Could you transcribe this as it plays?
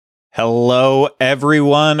Hello,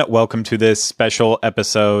 everyone. Welcome to this special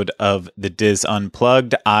episode of the Diz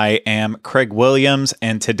Unplugged. I am Craig Williams,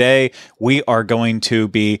 and today we are going to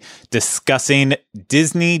be discussing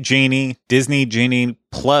Disney Genie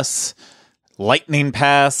Plus, Lightning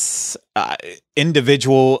Pass,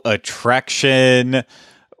 individual attraction.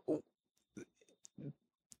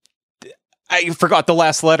 I forgot the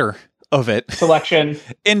last letter of it. Selection.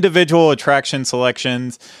 Individual attraction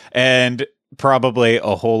selections, and probably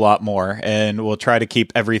a whole lot more, and we'll try to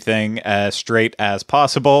keep everything as straight as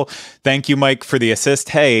possible. Thank you, Mike, for the assist.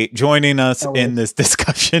 Hey, joining us in this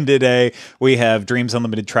discussion today, we have Dreams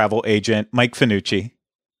Unlimited travel agent Mike Finucci.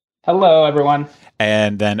 Hello, everyone.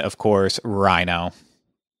 And then, of course, Rhino.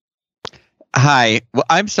 Hi. Well,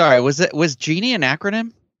 I'm sorry. Was Genie an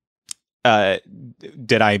acronym?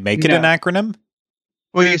 Did I make it an acronym?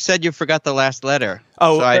 Well, you said you forgot the last letter.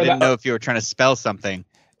 Oh, so I didn't know if you were trying to spell something.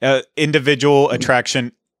 Individual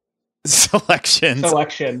attraction selections.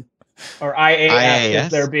 Selection. Or IAS, if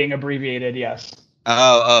they're being abbreviated, yes.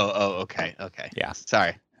 Okay. Yeah.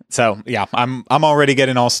 Sorry. So, yeah, I'm already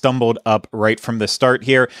getting all stumbled up right from the start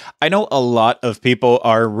here. I know a lot of people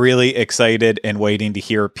are really excited and waiting to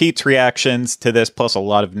hear Pete's reactions to this, plus a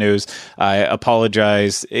lot of news. I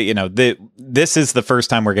apologize. This is the first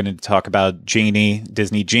time we're going to talk about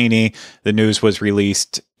Disney Genie. The news was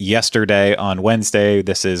released yesterday on Wednesday.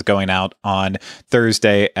 This is going out on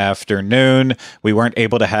Thursday afternoon. We weren't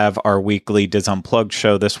able to have our weekly Diz Unplugged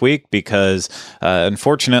show this week because,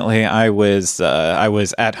 unfortunately, I was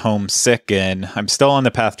at home sick, and I'm still on the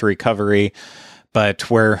path to recovery. But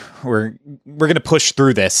we're going to push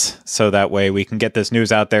through this so that way we can get this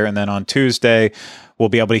news out there, and then on Tuesday we'll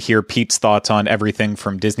be able to hear Pete's thoughts on everything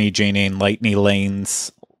from Disney Genie and Lightning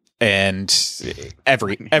Lanes. And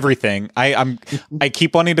everything. I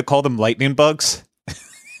keep wanting to call them lightning bugs.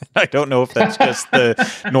 I don't know if that's just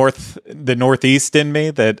the northeast in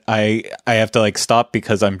me that I have to stop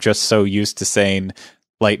because I'm just so used to saying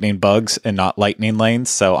lightning bugs and not lightning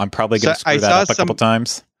lanes. So I'm probably going to screw that up a couple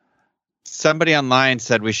times. Somebody online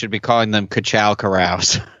said we should be calling them Ka-chow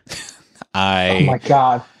Carouse. Oh my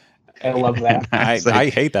God. I love that. I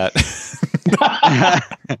hate that.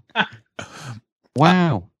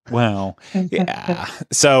 Wow. Well, yeah.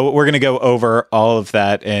 So we're going to go over all of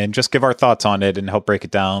that and just give our thoughts on it and help break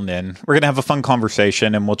it down. And we're going to have a fun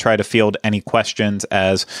conversation, and we'll try to field any questions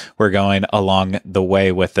as we're going along the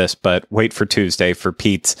way with this. But wait for Tuesday for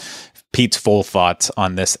Pete's full thoughts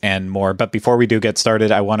on this and more. But before we do get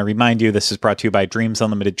started, I want to remind you, this is brought to you by Dreams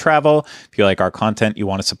Unlimited Travel. If you like our content, you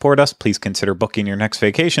want to support us, please consider booking your next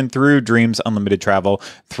vacation through Dreams Unlimited Travel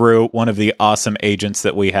through one of the awesome agents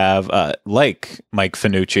that we have, like Mike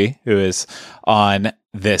Finucci, who is on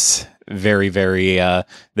this very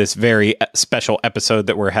special episode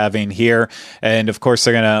that we're having here. And of course,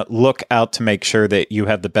 they're going to look out to make sure that you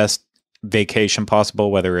have the best vacation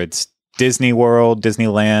possible, whether it's Disney World,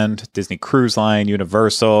 Disneyland, Disney Cruise Line,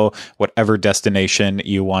 Universal, whatever destination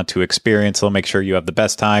you want to experience. They'll make sure you have the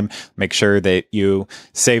best time, make sure that you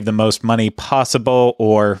save the most money possible,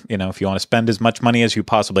 or, if you want to spend as much money as you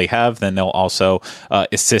possibly have, then they'll also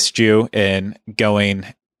assist you in going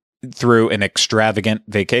through an extravagant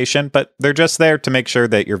vacation, but they're just there to make sure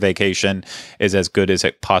that your vacation is as good as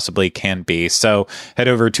it possibly can be. So head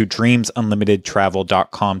over to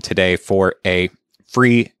dreamsunlimitedtravel.com today for a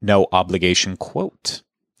free, no obligation quote.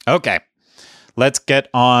 Okay, let's get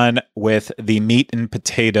on with the meat and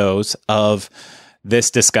potatoes of this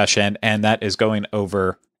discussion, and that is going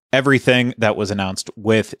over everything that was announced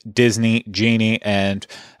with Disney Genie. And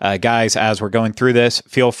guys, as we're going through this,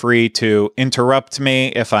 feel free to interrupt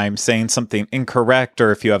me if I'm saying something incorrect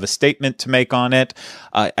or if you have a statement to make on it.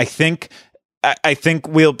 I think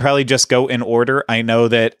we'll probably just go in order. I know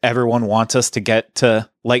that everyone wants us to get to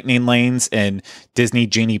Lightning Lanes and Disney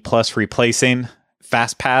Genie Plus replacing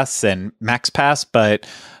Fast Pass and Max Pass, but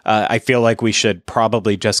I feel like we should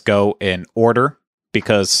probably just go in order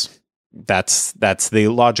because that's the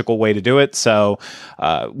logical way to do it. So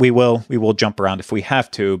we will jump around if we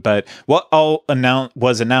have to. But what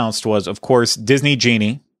was announced was, of course, Disney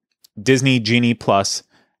Genie Plus,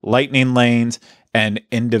 Lightning Lanes, and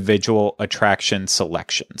individual attraction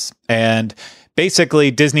selections. And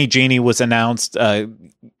basically, Disney Genie was announced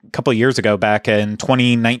couple of years ago, back in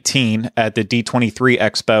 2019 at the D23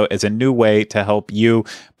 Expo, as a new way to help you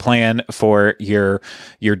plan for your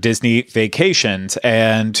Disney vacations.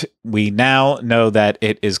 And we now know that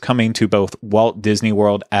it is coming to both Walt Disney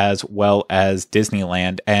World as well as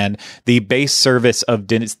Disneyland. And the base service of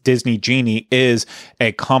Disney Genie is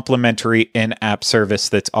a complimentary in-app service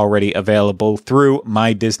that's already available through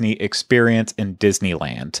My Disney Experience in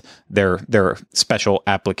Disneyland. Their special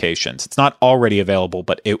applications. It's not already available,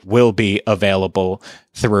 but it will be available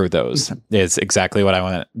through those. Is exactly what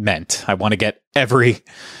I meant. I want to get every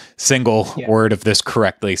single word of this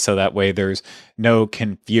correctly, so that way there's no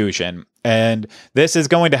confusion. And this is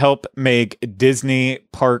going to help make Disney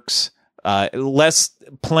parks less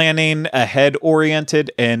planning ahead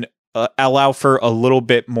oriented and allow for a little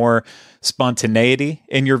bit more spontaneity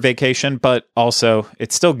in your vacation, but also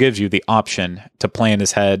it still gives you the option to plan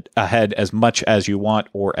ahead as much as you want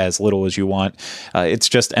or as little as you want. It's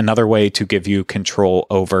just another way to give you control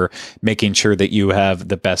over making sure that you have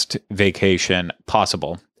the best vacation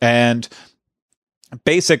possible. And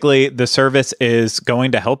basically, the service is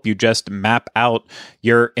going to help you just map out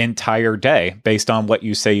your entire day based on what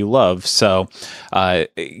you say you love. So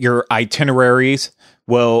your itineraries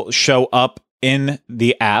will show up in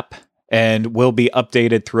the app and will be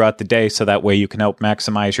updated throughout the day, so that way you can help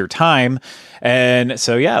maximize your time. And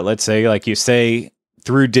so, let's say, like you say,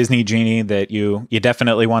 through Disney Genie that you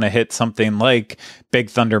definitely want to hit something like Big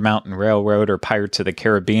Thunder Mountain Railroad or Pirates of the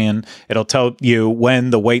Caribbean. It'll tell you when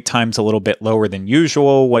the wait time's a little bit lower than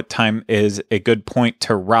usual, what time is a good point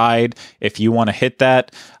to ride if you want to hit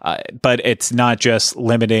that. But it's not just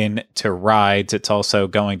limiting to rides. It's also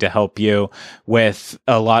going to help you with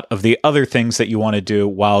a lot of the other things that you want to do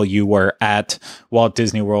while you were at Walt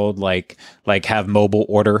Disney World, like have mobile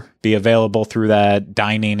order be available through that,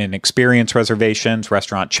 dining and experience reservations,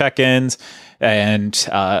 restaurant check-ins, and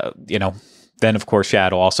then of course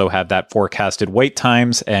it'll also have that forecasted wait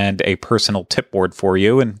times and a personal tip board for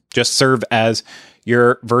you, and just serve as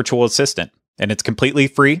your virtual assistant. And it's completely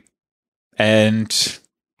free, and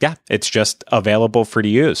it's just available for to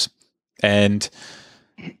use. And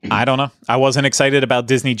I don't know, I wasn't excited about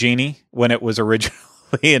Disney Genie when it was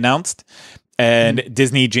originally announced, and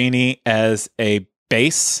Disney Genie as a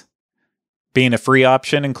base being a free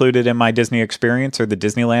option included in My Disney Experience or the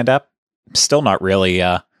Disneyland app, still not really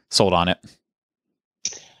sold on it.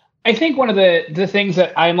 I think one of the things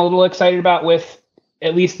that I'm a little excited about with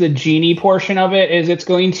at least the Genie portion of it is it's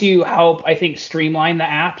going to help, I think, streamline the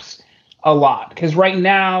apps a lot. Because right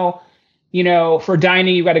now, for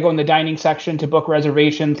dining, you've got to go in the dining section to book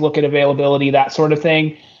reservations, look at availability, that sort of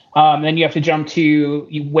thing. Then you have to jump to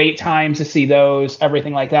wait times to see those,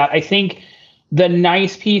 everything like that. I think the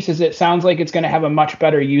nice piece is it sounds like it's going to have a much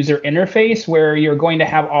better user interface where you're going to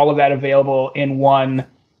have all of that available in one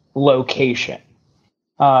location.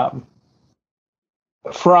 From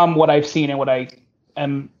what I've seen and what I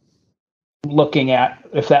am looking at,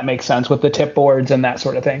 if that makes sense, with the tip boards and that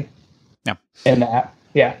sort of thing. Yeah. In the app.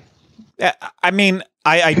 Yeah. I mean,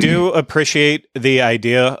 I do appreciate the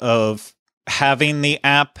idea of having the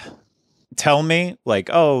app tell me like,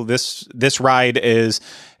 oh, this ride is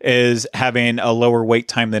having a lower wait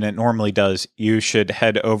time than it normally does. You should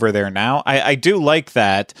head over there now. I do like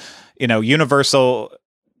that. Universal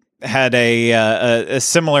had a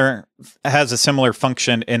similar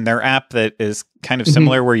function in their app that is kind of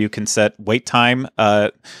similar, where you can set wait time,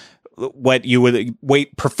 what you would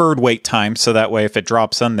preferred wait time, so that way if it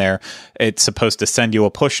drops on there, it's supposed to send you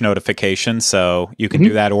a push notification, so you can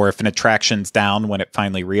do that. Or if an attraction's down when it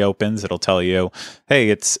finally reopens, it'll tell you, hey,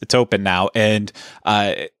 it's open now. And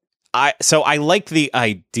I like the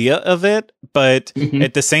idea of it, but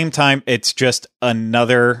at the same time, it's just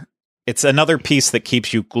another piece that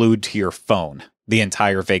keeps you glued to your phone the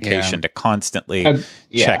entire vacation to constantly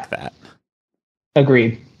check that.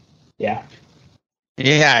 Agreed. Yeah.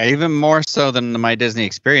 Yeah, even more so than the My Disney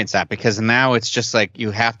Experience app, because now it's just like you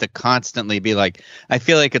have to constantly be like, I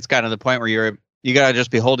feel like it's gotten to the point where you gotta just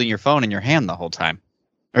be holding your phone in your hand the whole time,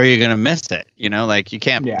 or you're gonna miss it. Like you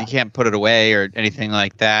can't put it away or anything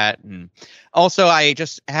like that. And also, I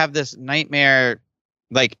just have this nightmare,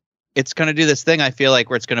 like it's gonna do this thing. I feel like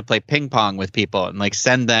where it's gonna play ping pong with people and like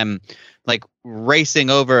send them like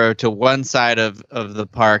racing over to one side of the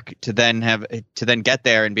park to then get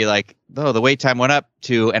there and be like, oh, the wait time went up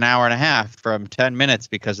to an hour and a half from 10 minutes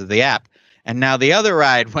because of the app. And now the other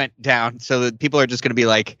ride went down. So that people are just going to be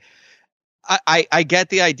like, I get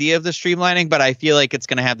the idea of the streamlining, but I feel like it's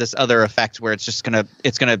going to have this other effect where it's going to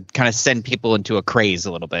kind of send people into a craze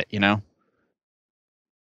a little bit,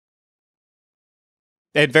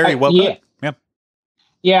 It very well could. Yeah.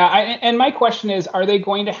 Yeah, and my question is, are they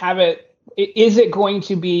going to have it? Is it going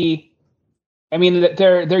to be? I mean,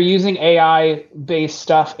 they're using AI based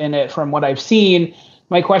stuff in it from what I've seen.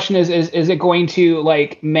 My question is it going to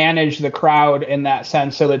like manage the crowd in that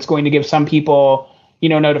sense? So it's going to give some people,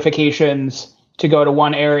 notifications to go to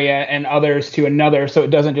one area and others to another, so it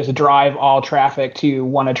doesn't just drive all traffic to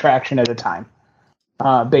one attraction at a time,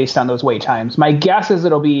 based on those wait times. My guess is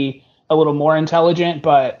it'll be a little more intelligent,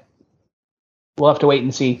 but we'll have to wait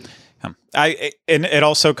and see. And it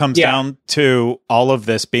also comes down to all of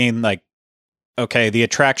this being like, okay, the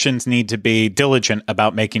attractions need to be diligent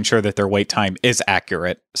about making sure that their wait time is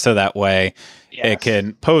accurate, so that way it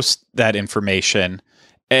can post that information.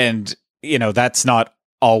 And that's not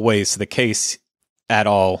always the case at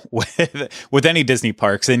all with any Disney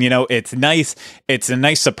parks. And it's a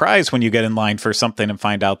nice surprise when you get in line for something and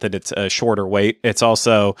find out that it's a shorter wait. It's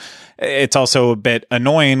also a bit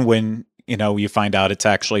annoying when you find out it's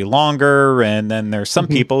actually longer. And then there's some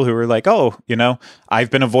people who are like, oh, I've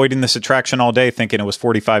been avoiding this attraction all day thinking it was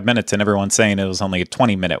 45 minutes and everyone's saying it was only a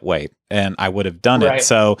 20-minute wait and I would have done it.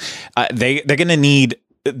 So they're going to need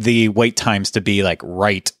the wait times to be like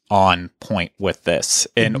right on point with this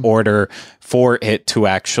in order for it to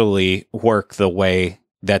actually work the way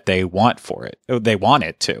that they want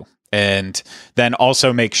it to. And then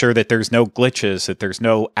also make sure that there's no glitches, that there's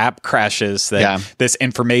no app crashes, that this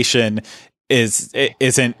information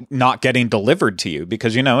isn't not getting delivered to you,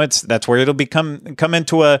 because that's where it'll come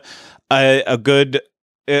into a good.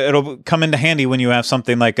 It'll come into handy when you have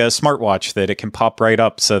something like a smartwatch that it can pop right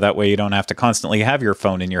up, so that way you don't have to constantly have your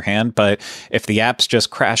phone in your hand. But if the app's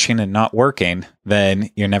just crashing and not working, then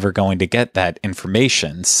you're never going to get that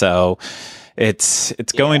information. So it's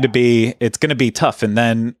going to be tough. And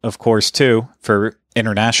then of course too, for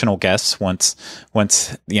international guests, once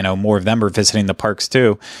more of them are visiting the parks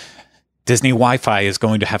too, Disney Wi-Fi is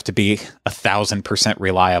going to have to be 1,000%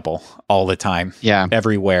 reliable all the time,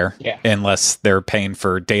 everywhere, unless they're paying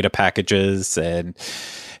for data packages and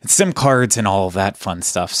SIM cards and all of that fun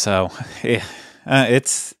stuff. So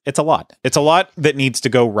it's a lot. It's a lot that needs to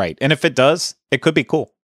go right, and if it does, it could be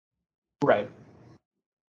cool. Right.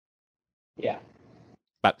 Yeah.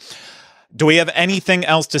 But do we have anything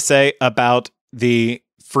else to say about the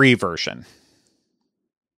free version?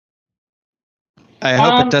 I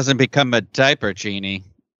hope it doesn't become a diaper genie,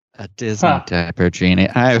 a Disney diaper genie.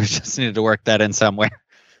 I just needed to work that in somewhere.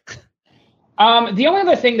 The only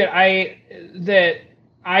other thing that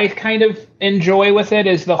I kind of enjoy with it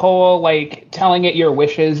is the whole like telling it your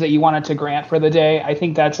wishes that you want it to grant for the day. I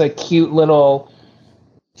think that's a cute little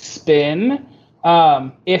spin.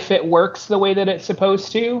 If it works the way that it's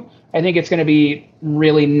supposed to, I think it's going to be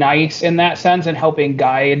really nice in that sense, and helping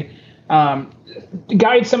guide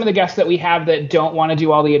some of the guests that we have that don't want to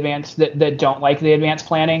do all the advanced, that don't like the advanced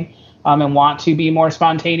planning, and want to be more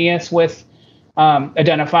spontaneous with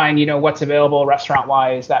identifying, what's available restaurant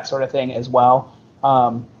wise, that sort of thing as well.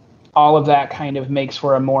 All of that kind of makes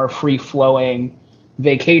for a more free flowing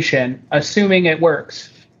vacation, assuming it works.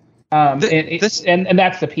 And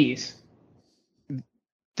that's the piece.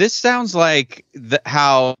 This sounds like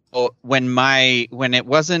how when it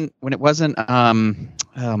wasn't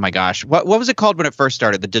oh my gosh, what was it called when it first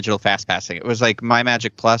started, the digital fast passing? It was like My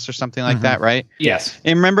Magic Plus or something like that, right? Yes.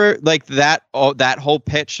 And remember, like that whole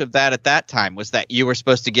pitch of that at that time was that you were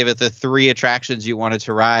supposed to give it the 3 attractions you wanted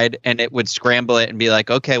to ride, and it would scramble it and be like,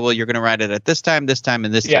 okay, well, you're going to ride it at this time, and this time,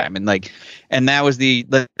 and that was the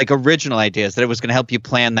original idea, is that it was going to help you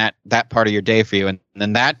plan that part of your day for you, and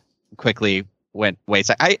then that quickly went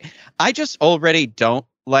wayside. I just already don't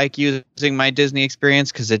like using my Disney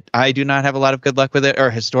experience because I do not have a lot of good luck with it, or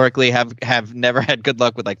historically have never had good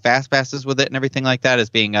luck with like fast passes with it and everything like that, as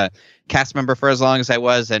being a cast member for as long as I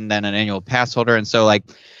was, and then an annual pass holder. And so like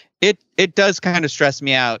it does kind of stress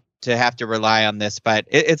me out to have to rely on this, but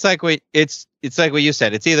it's like what you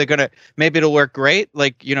said. It's either maybe it'll work great,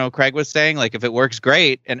 like Craig was saying, like if it works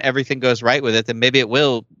great and everything goes right with it, then maybe it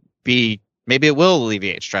will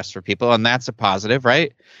alleviate stress for people, and that's a positive,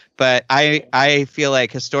 right? But I feel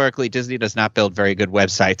like historically Disney does not build very good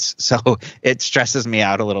websites, so it stresses me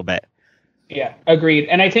out a little bit. Yeah, agreed.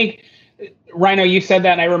 And I think, Rhino, you said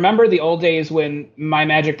that, and I remember the old days when My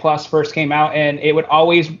Magic Plus first came out, and it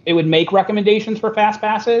would make recommendations for fast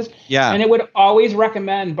passes. Yeah. And it would always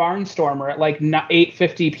recommend Barnstormer at like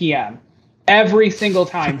 8:50 p.m. every single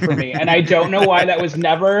time for me. And I don't know why. That was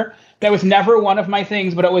never one of my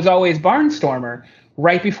things, but it was always Barnstormer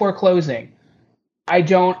right before closing. I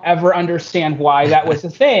don't ever understand why that was a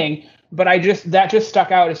thing, but that just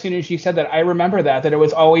stuck out as soon as you said that. I remember that it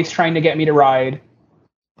was always trying to get me to ride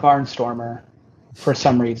Barnstormer for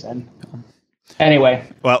some reason. Anyway.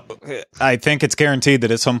 Well, I think it's guaranteed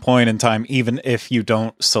that at some point in time, even if you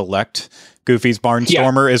don't select Goofy's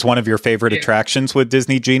Barnstormer as one of your favorite attractions with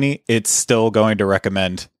Disney Genie, it's still going to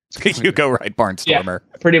recommend you go ride Barnstormer.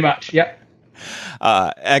 Yeah, pretty much. Yep.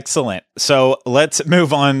 Excellent. So let's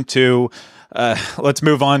move on to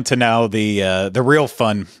now the real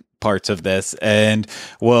fun parts of this, and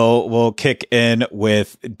we'll kick in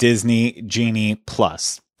with Disney Genie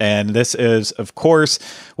Plus. And this is, of course,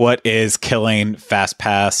 what is killing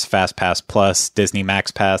FastPass Plus, Disney Max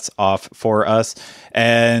Pass off for us.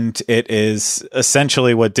 And it is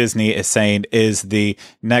essentially what Disney is saying is the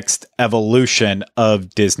next evolution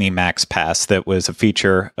of Disney Max Pass that was a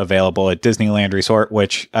feature available at Disneyland Resort,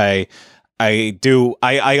 which I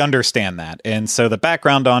understand that. And so the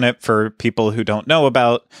background on it for people who don't know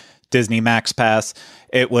about Disney Max Pass,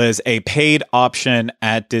 it was a paid option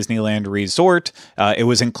at Disneyland Resort. It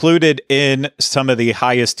was included in some of the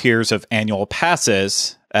highest tiers of annual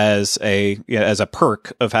passes as a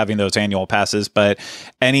perk of having those annual passes, but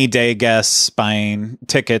any day guests buying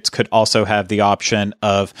tickets could also have the option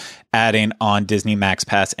of adding on Disney Max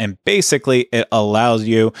Pass, and basically it allows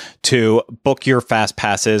you to book your fast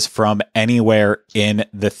passes from anywhere in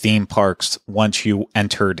the theme parks once you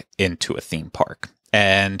entered into a theme park.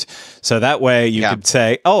 And so that way you could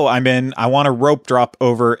say, oh, I want a rope drop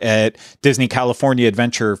over at Disney California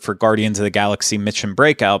Adventure for Guardians of the Galaxy Mission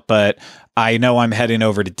Breakout, but I know I'm heading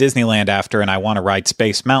over to Disneyland after and I want to ride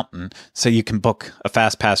Space Mountain. So you can book a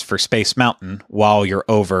fast pass for Space Mountain while you're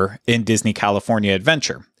over in Disney California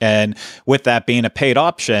Adventure. And with that being a paid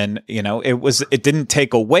option, it didn't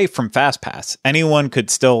take away from fast pass. Anyone could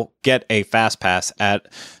still get a fast pass at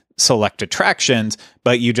select attractions,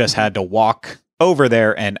 but you just had to walk over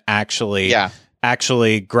there and actually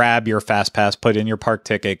grab your fast pass, put in your park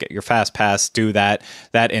ticket, get your fast pass, do that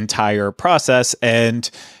entire process. And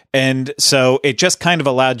so it just kind of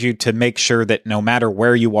allowed you to make sure that no matter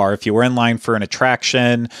where you are, if you were in line for an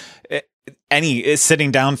attraction,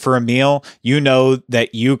 sitting down for a meal, that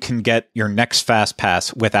you can get your next fast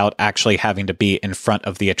pass without actually having to be in front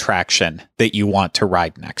of the attraction that you want to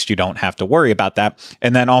ride next. You don't have to worry about that.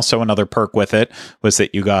 And then also another perk with it was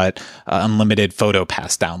that you got unlimited photo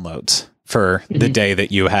pass downloads for the day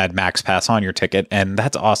that you had Max Pass on your ticket. And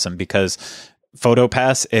that's awesome because photo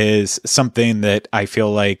pass is something that I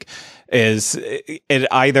feel like it's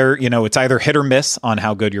either hit or miss on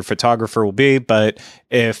how good your photographer will be. But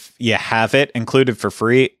if you have it included for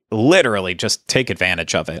free, literally just take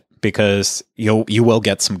advantage of it because you will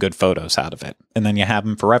get some good photos out of it, and then you have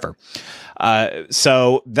them forever.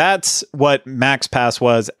 So that's what Max Pass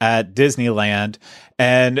was at Disneyland.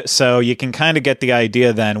 And so you can kind of get the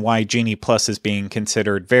idea then why Genie Plus is being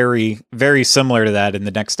considered very, very similar to that in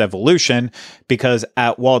the next evolution, because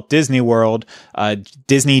at Walt Disney World,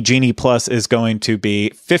 Disney Genie Plus is going to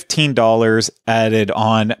be $15 added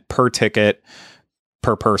on per ticket,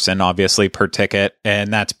 per person, obviously per ticket,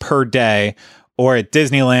 and that's per day. Or at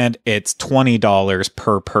Disneyland, it's $20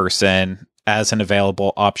 per person as an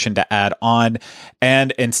available option to add on. And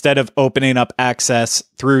instead of opening up access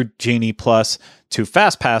through Genie Plus to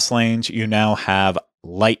Fast Pass lanes, you now have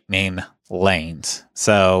Lightning lanes.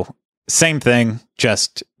 So same thing,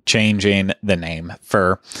 just changing the name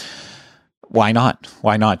for why not?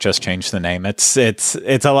 Why not just change the name? It's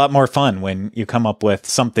a lot more fun when you come up with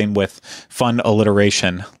something with fun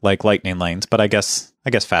alliteration like Lightning lanes. But I guess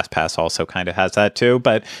Fast Pass also kind of has that too,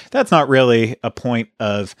 but that's not really a point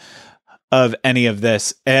of any of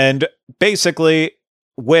this. And basically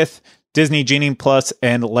with Disney Genie Plus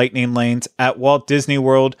and Lightning Lanes at Walt Disney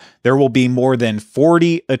World, there will be more than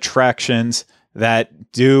 40 attractions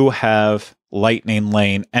that do have Lightning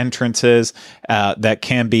Lane entrances that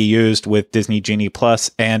can be used with Disney Genie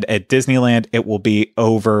Plus. And at Disneyland, it will be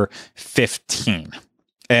over 15.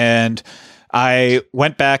 And I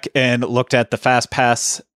went back and looked at the Fast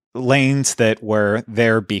Pass lanes that were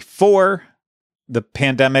there before the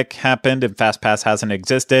pandemic happened and Fast Pass hasn't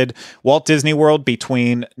existed. Walt Disney World,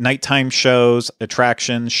 between nighttime shows,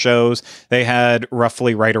 attractions, shows, they had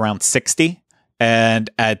roughly right around 60. And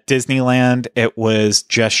at Disneyland, it was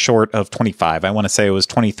just short of 25. I want to say it was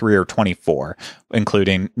 23 or 24,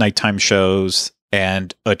 including nighttime shows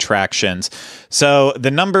and attractions. So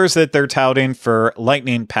the numbers that they're touting for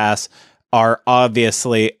Lightning Pass are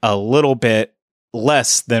obviously a little bit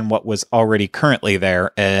less than what was already currently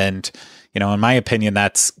there. And in my opinion,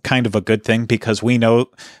 that's kind of a good thing because we know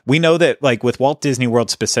that, like with Walt Disney World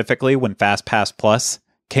specifically, when Fast Pass Plus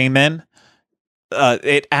came in,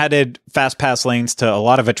 it added fast pass lanes to a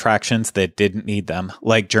lot of attractions that didn't need them,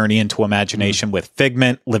 like Journey into Imagination with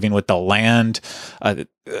Figment, Living with the Land,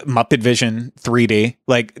 Muppet Vision 3D.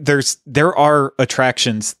 Like there are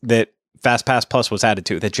attractions that Fast Pass Plus was added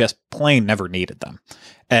to that just plain never needed them.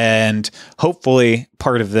 And hopefully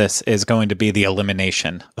part of this is going to be the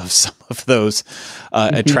elimination of some of those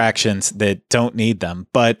attractions that don't need them.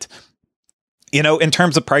 But, you know, in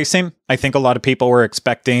terms of pricing, I think a lot of people were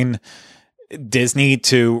expecting Disney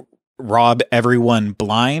to rob everyone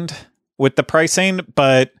blind with the pricing,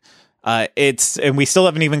 but and we still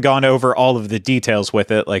haven't even gone over all of the details with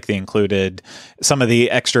it, like some of the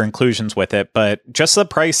extra inclusions with it, but just the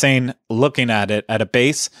pricing, looking at it at a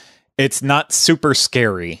base, it's not super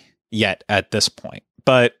scary yet at this point,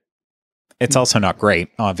 but it's also not great,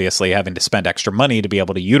 obviously, having to spend extra money to be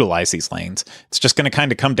able to utilize these lanes. It's just going to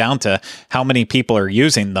kind of come down to how many people are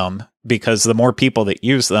using them, because the more people that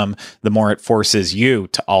use them, the more it forces you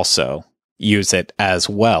to also use it as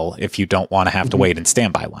well if you don't want to have to wait in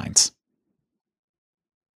standby lines.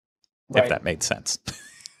 Right. If that made sense.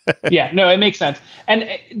 Yeah, no, it makes sense. And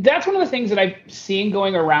that's one of the things that I've seen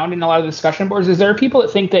going around in a lot of discussion boards is there are people that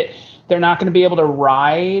think that they're not going to be able to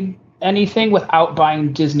ride anything without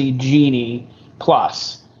buying Disney Genie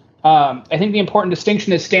Plus. I think the important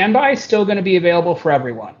distinction is standby is still going to be available for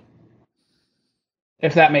everyone,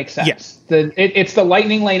 if that makes sense. Yes. It's the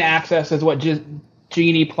Lightning Lane access is what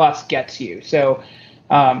Genie Plus gets you. So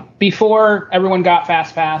before everyone got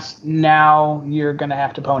Fast Pass, now you're going to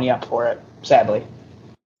have to pony up for it, sadly.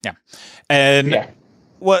 Yeah. And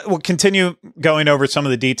we'll continue going over some of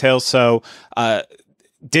the details. So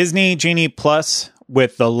Disney Genie Plus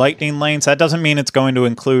with the Lightning Lanes, that doesn't mean it's going to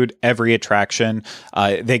include every attraction.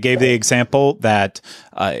 They gave the example that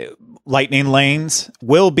Lightning Lanes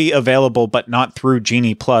will be available, but not through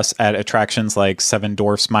Genie Plus at attractions like Seven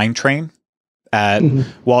Dwarfs Mine Train at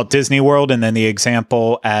Walt Disney World. And then the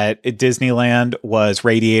example at Disneyland was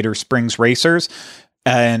Radiator Springs Racers.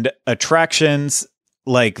 And attractions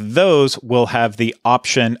like those will have the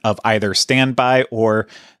option of either standby or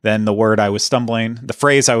then the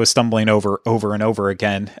phrase I was stumbling over and over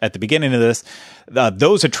again at the beginning of this.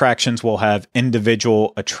 Those attractions will have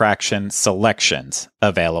individual attraction selections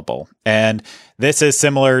available. And this is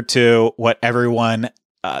similar to what everyone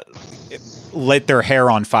lit their hair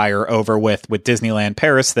on fire over with Disneyland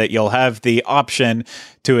Paris, that you'll have the option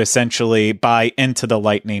to essentially buy into the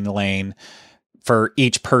Lightning Lane for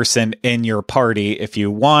each person in your party if you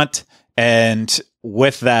want. And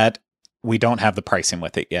with that, we don't have the pricing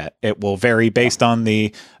with it yet. It will vary based on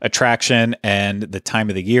the attraction and the time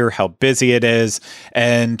of the year, how busy it is.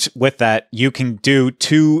 And with that, you can do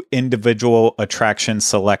 2 individual attraction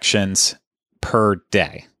selections per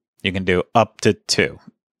day. You can do up to 2.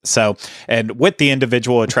 So, and with the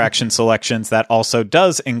individual attraction selections, that also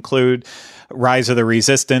does include Rise of the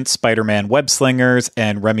Resistance, Spider-Man Web Slingers,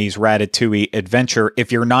 and Remy's Ratatouille Adventure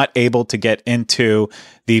if you're not able to get into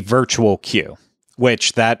the virtual queue,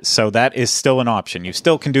 that is still an option. You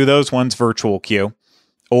still can do those ones virtual queue,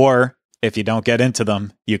 or if you don't get into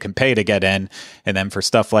them, you can pay to get in. And then for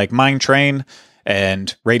stuff like Mine Train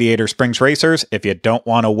and Radiator Springs Racers, if you don't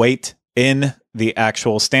want to wait in the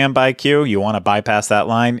actual standby queue, you want to bypass that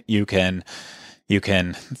line, you can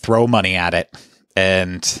throw money at it.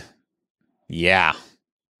 And yeah,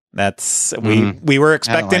 that's we were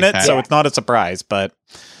expecting it, so it's not a surprise, but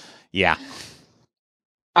yeah.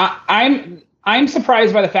 I'm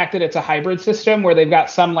surprised by the fact that it's a hybrid system where they've got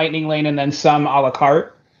some Lightning Lane and then some a la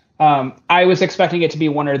carte. I was expecting it to be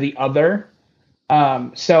one or the other.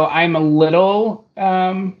 So I'm a little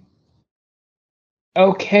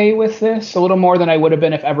okay with this, a little more than I would have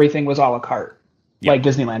been if everything was a la carte, like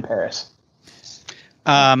Disneyland Paris.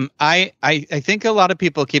 I think a lot of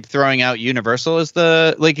people keep throwing out Universal as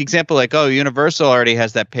the example, Universal already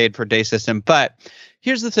has that paid per day system. But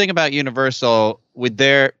here's the thing about Universal with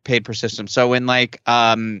their paid per system. So when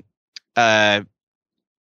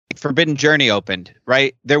Forbidden Journey opened,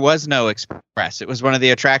 right, there was no Express. It was one of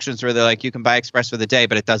the attractions where they're like, you can buy Express for the day,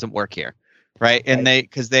 but it doesn't work here, right? And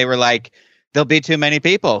because they were like, there'll be too many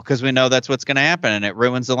people because we know that's what's going to happen and it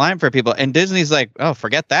ruins the line for people. And Disney's like, oh,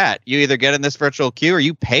 forget that. You either get in this virtual queue or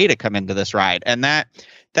you pay to come into this ride. And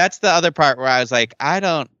that's the other part where I was like, I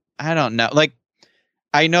don't know. Like,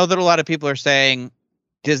 I know that a lot of people are saying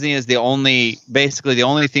Disney is basically the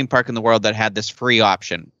only theme park in the world that had this free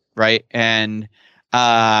option, right? And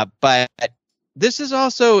but this is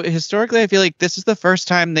also historically, I feel like this is the first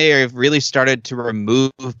time they have really started to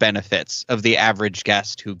remove benefits of the average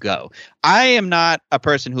guest who go. I am not a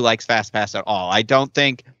person who likes Fast Pass at all. I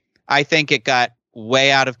think it got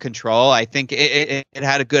way out of control. I think it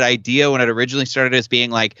had a good idea when it originally started as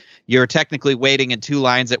being like you're technically waiting in two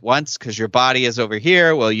lines at once because your body is over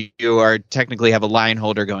here. Well, you are technically have a line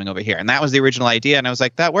holder going over here. And that was the original idea. And I was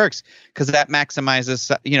like, that works because that maximizes,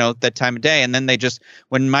 that time of day. And then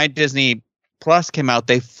when My Disney Plus came out,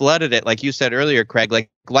 they flooded it. Like you said earlier, Craig, like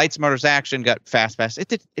Lights, Motors, Action got Fast Pass.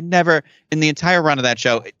 It never, in the entire run of that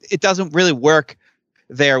show, it doesn't really work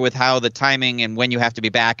there with how the timing and when you have to be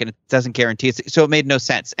back, and it doesn't guarantee it. So it made no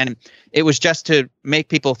sense. And it was just to make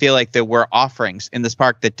people feel like there were offerings in this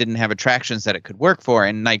park that didn't have attractions that it could work for.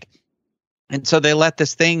 And so they let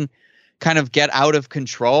this thing kind of get out of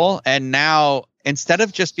control. And now instead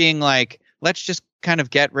of just being like, let's just kind of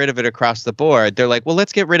get rid of it across the board, they're like, well,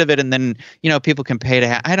 let's get rid of it. And then, people can pay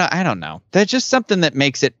to I don't know. That's just something that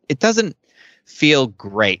makes it doesn't feel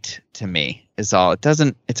great to me is all. It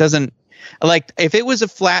doesn't like if it was a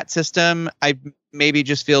flat system, I maybe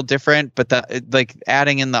just feel different. But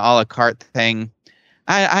adding in the a la carte thing,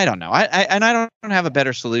 I don't know. I don't have a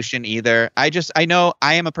better solution either. I know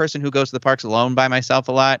I am a person who goes to the parks alone by myself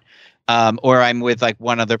a lot, or I'm with like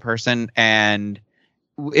one other person. And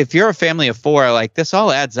if you're a family of four, like this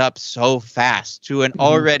all adds up so fast to an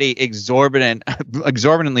already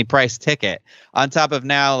exorbitantly priced ticket. On top of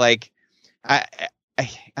now, like I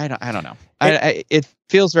don't know. It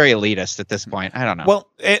feels very elitist at this point. I don't know. Well,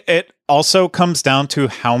 it also comes down to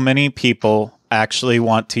how many people actually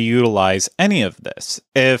want to utilize any of this.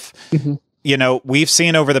 If, we've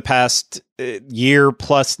seen over the past year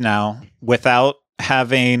plus now without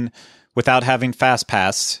having Fast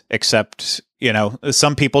Pass, except,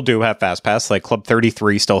 some people do have Fast Pass, like Club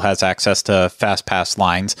 33 still has access to Fast Pass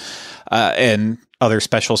lines and other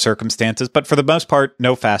special circumstances, but for the most part,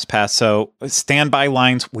 no Fast Pass. So standby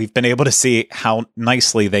lines, we've been able to see how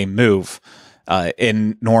nicely they move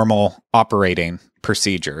in normal operating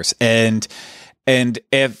procedures. And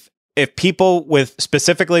if people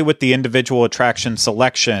specifically with the individual attraction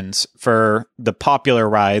selections for the popular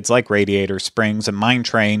rides like Radiator Springs and Mine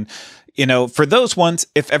Train, for those ones,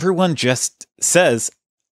 if everyone just says,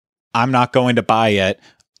 I'm not going to buy it,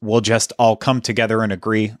 we'll just all come together and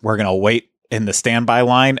agree we're going to wait in the standby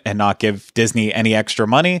line and not give Disney any extra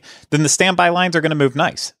money, then the standby lines are going to move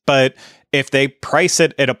nice. But if they price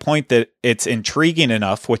it at a point that it's intriguing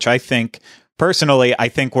enough, which I think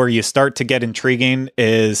where you start to get intriguing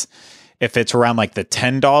is if it's around like the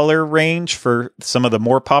 $10 range for some of the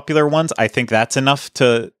more popular ones. I think that's enough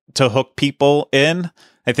to hook people in.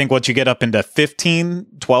 I think once you get up into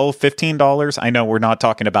 $15, I know we're not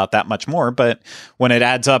talking about that much more, but when it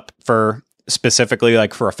adds up for specifically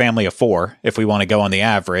like for a family of four, if we want to go on the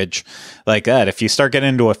average like that, if you start getting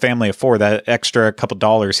into a family of four, that extra couple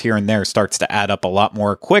dollars here and there starts to add up a lot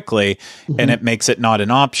more quickly, and it makes it not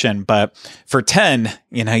an option. But for 10,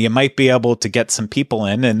 you might be able to get some people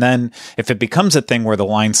in. And then if it becomes a thing where the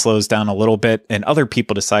line slows down a little bit and other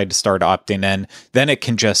people decide to start opting in, then it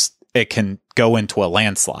can go into a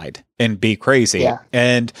landslide and be crazy. Yeah.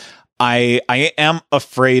 And I am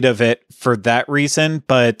afraid of it for that reason,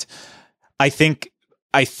 but I think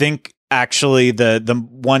actually the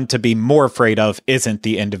one to be more afraid of isn't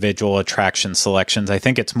the individual attraction selections. I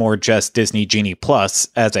think it's more just Disney Genie Plus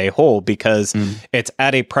as a whole, because it's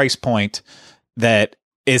at a price point that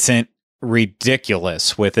isn't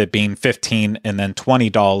ridiculous, with it being $15 and then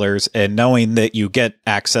 $20, and knowing that you get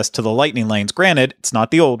access to the lightning lanes. Granted, it's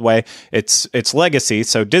not the old way, it's legacy,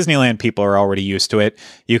 so Disneyland people are already used to it.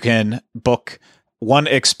 You can book one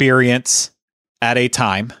experience at a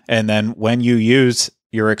time, and then when you use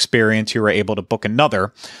your experience, you are able to book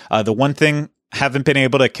another. The one thing haven't been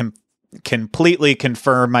able to completely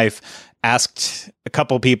confirm, I've asked a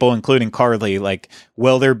couple people, including Carly, like,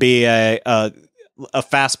 will there be a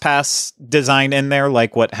Fast Pass design in there,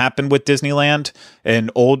 like what happened with Disneyland,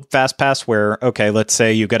 an old Fast Pass where, okay, let's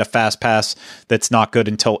say you get a Fast Pass that's not good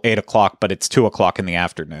until 8:00, but it's 2:00 in the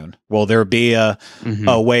afternoon. Will there be a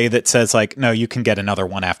way that says like, no, you can get another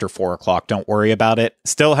one after 4:00? Don't worry about it.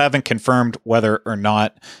 Still haven't confirmed whether or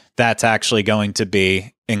not that's actually going to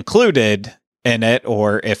be included in it,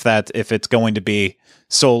 or if it's going to be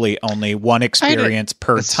solely only one experience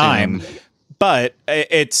per time. But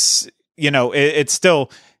it's, it's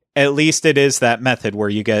still, at least it is that method where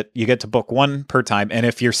you get to book one per time. And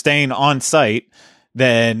if you're staying on site,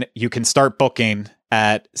 then you can start booking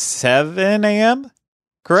at 7 a.m.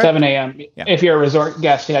 Correct? 7 a.m. Yeah. If you're a resort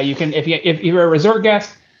guest, yeah, you can. If you're a resort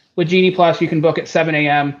guest with Genie Plus, you can book at 7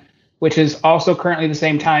 a.m., which is also currently the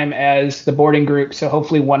same time as the boarding group. So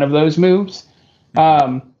hopefully one of those moves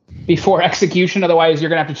before execution. Otherwise, you're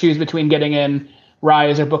gonna have to choose between getting in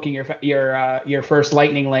Rise or booking your first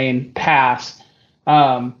lightning lane pass.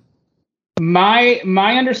 My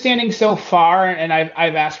understanding so far, and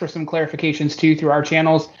I've asked for some clarifications too through our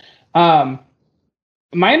channels. Um,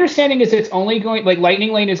 my understanding is it's only going like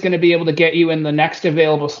Lightning Lane is going to be able to get you in the next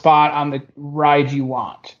available spot on the ride you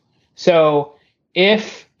want. So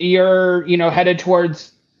if you're headed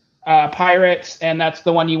towards Pirates and that's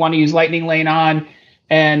the one you want to use Lightning Lane on,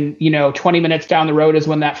 and 20 minutes down the road is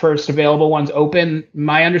when that first available one's open.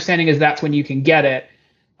 My understanding is that's when you can get it.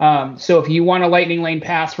 So if you want a Lightning Lane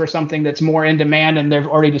pass for something that's more in demand and they've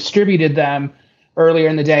already distributed them earlier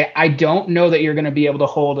in the day, I don't know that you're going to be able to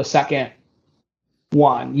hold a second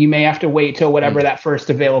one. You may have to wait till whatever that first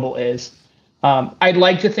available is. I'd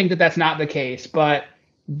like to think that that's not the case, but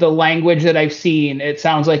the language that I've seen, it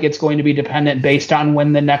sounds like it's going to be dependent based on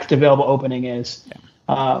when the next available opening is.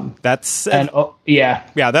 That's yeah,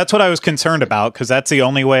 that's what I was concerned about, because that's the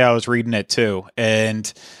only way I was reading it too.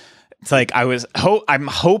 And it's like I'm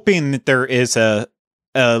hoping that there is a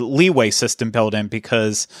leeway system built in,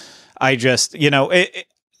 because I just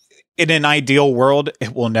in an ideal world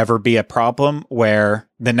it will never be a problem where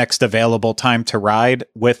the next available time to ride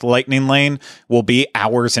with Lightning Lane will be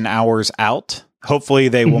hours and hours out. Hopefully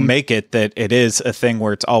they will make it that it is a thing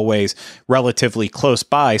where it's always relatively close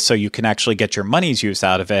by, so you can actually get your money's use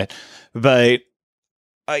out of it. But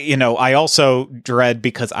I also dread,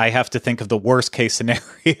 because I have to think of the worst case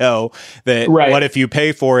scenario that what if you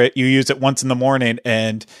pay for it, you use it once in the morning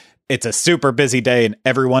and it's a super busy day and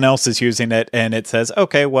everyone else is using it, and it says,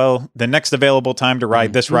 okay, well, the next available time to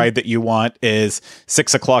ride this ride that you want is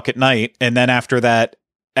 6 o'clock at night. And then after that,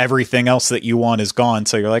 everything else that you want is gone.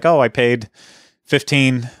 So you're like, oh, I paid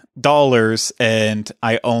 $15 and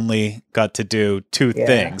I only got to do two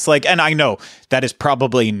things. And I know that is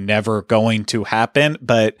probably never going to happen,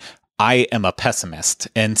 but I am a pessimist,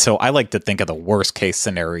 and so I like to think of the worst case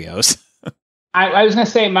scenarios. I was going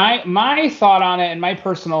to say my thought on it, and my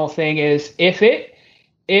personal thing is, if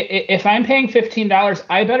I'm paying $15,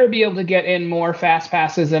 I better be able to get in more fast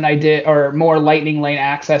passes than I did, or more Lightning Lane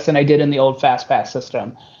access than I did in the old fast pass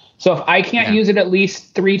system. So if I can't use it at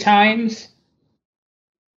least 3 times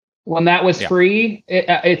when that was free,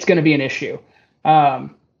 it's going to be an issue.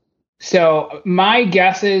 So my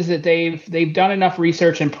guess is that they've done enough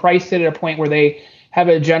research and priced it at a point where they have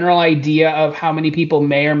a general idea of how many people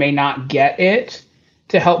may or may not get it,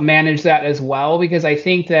 to help manage that as well. Because I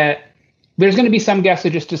think that there's going to be some guests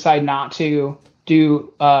that just decide not to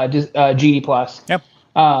do Genie Plus. Yep.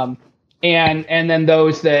 And then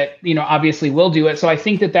those that obviously will do it. So I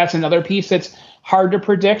think that that's another piece that's hard to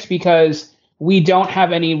predict, because we don't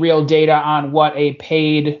have any real data on what a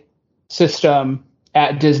paid system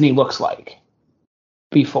at Disney looks like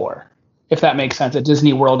before, if that makes sense, at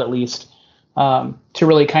Disney World at least, to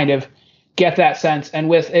really kind of get that sense. And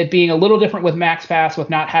with it being a little different with Max Pass,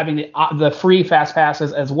 with not having the free Fast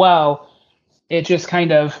Passes as well, it just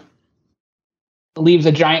kind of leaves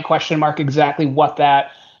a giant question mark exactly what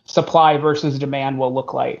that supply versus demand will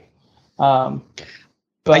look like. But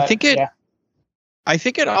I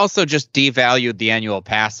think it also just devalued the annual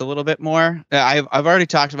pass a little bit more. I've already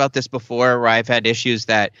talked about this before, where I've had issues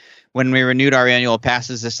that when we renewed our annual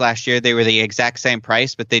passes this last year, they were the exact same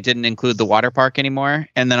price, but they didn't include the water park anymore.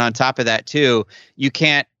 And then on top of that too, you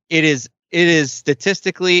can't. It is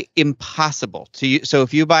statistically impossible to use. So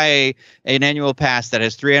if you buy an annual pass that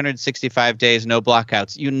has 365 days, no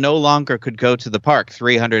blockouts, you no longer could go to the park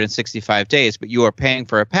 365 days, but you are paying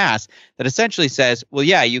for a pass that essentially says, well,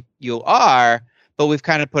 yeah, you are, but we've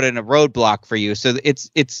kind of put in a roadblock for you. So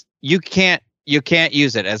it's you can't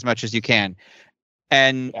use it as much as you can.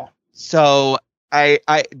 And so I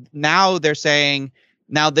now they're saying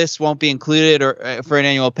now this won't be included or for an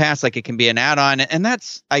annual pass, like it can be an add-on, and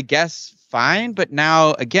that's, I guess, fine. But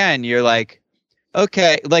now again, you're like,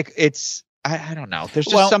 okay, like it's I don't know. There's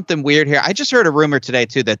just something weird here. I just heard a rumor today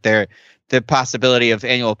too that the possibility of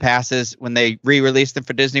annual passes when they re-release them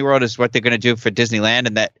for Disney World is what they're going to do for Disneyland,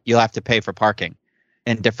 and that you'll have to pay for parking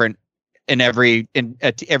in every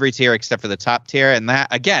tier except for the top tier. And that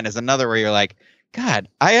again is another where you're like, God,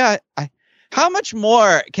 I how much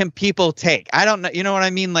more can people take? I don't know. You know what I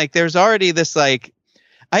mean? Like there's already this, like,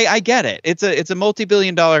 I get it. It's a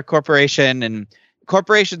multi-billion-dollar corporation, and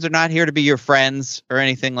corporations are not here to be your friends or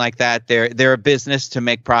anything like that. They're a business to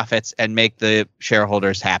make profits and make the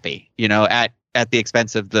shareholders happy, at the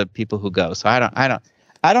expense of the people who go. So I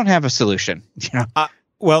don't have a solution.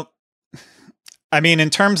 Well, I mean, in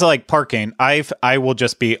terms of like parking, I will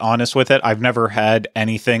just be honest with it. I've never had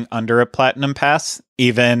anything under a platinum pass,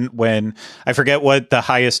 even when I forget what the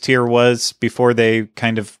highest tier was before they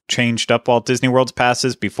kind of changed up Walt Disney World's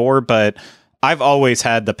passes before. But I've always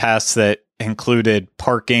had the pass that included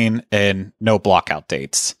parking and no blockout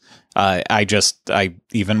dates. I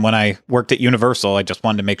even when I worked at Universal, I just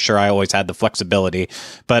wanted to make sure I always had the flexibility.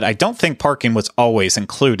 But I don't think parking was always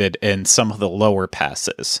included in some of the lower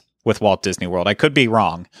passes with Walt Disney World. I could be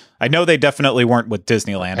wrong. I know they definitely weren't with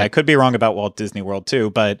Disneyland. I could be wrong about Walt Disney World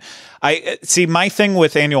too. But I see my thing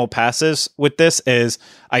with annual passes with this is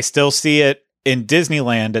I still see it in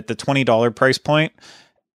Disneyland at the $20 price point,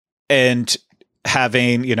 and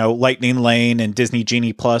having, Lightning Lane and Disney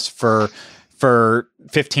Genie Plus for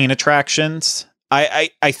 15 attractions. I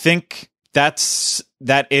think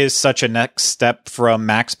that is such a next step from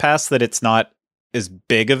Max Pass that it's not as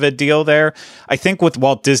big of a deal there. I think with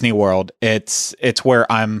Walt Disney World, it's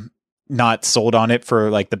where I'm not sold on it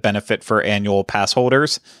for like the benefit for annual pass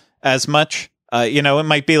holders as much. It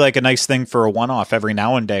might be like a nice thing for a one-off every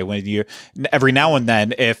now and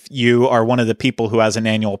then, if you are one of the people who has an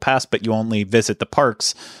annual pass, but you only visit the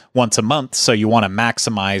parks once a month, so you want to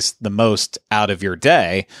maximize the most out of your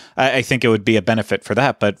day. I think it would be a benefit for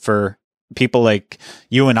that. But for people like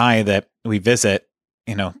you and I that we visit,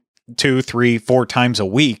 2, 3, 4 times a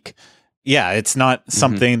week, yeah, it's not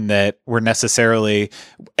something that we're necessarily,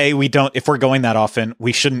 if we're going that often,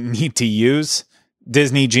 we shouldn't need to use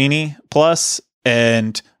Disney Genie Plus,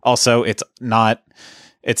 and also it's not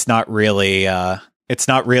really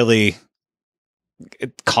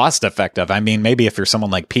cost effective. I mean, maybe if you're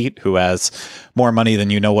someone like Pete who has more money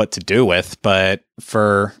than you know what to do with, but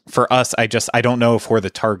for us, I don't know if we're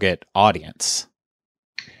the target audience.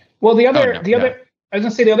 Well, I was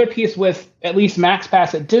gonna say the other piece with at least Max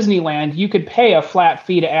Pass at Disneyland, you could pay a flat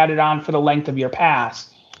fee to add it on for the length of your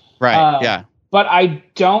pass. Right. Yeah. But I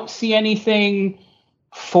don't see anything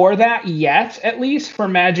for that yet, at least for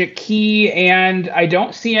Magic Key, and I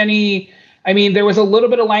don't see any. I mean, there was a little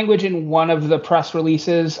bit of language in one of the press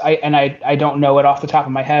releases, I don't know it off the top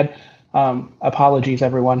of my head. Apologies,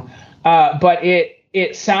 everyone. But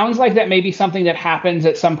it sounds like that may be something that happens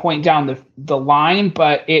at some point down the line,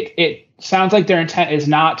 but it sounds like their intent is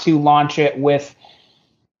not to launch it with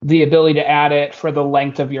the ability to add it for the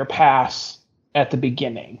length of your pass at the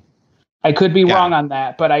beginning. I could be wrong on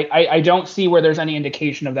that, but I don't see where there's any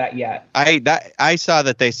indication of that yet. I saw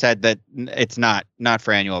that they said that it's not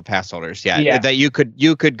for annual pass holders yet. Yeah. That you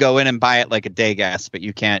could go in and buy it like a day guest, but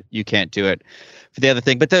you can't do it for the other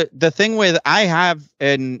thing. But the thing with, I have,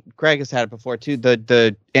 and Greg has had it before too,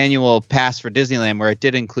 the annual pass for Disneyland where it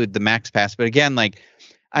did include the Max Pass. But again,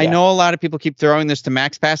 I know a lot of people keep throwing this to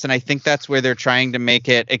Max Pass, and I think that's where they're trying to make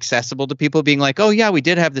it accessible to people, being like, oh yeah, we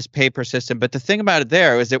did have this pay per system. But the thing about it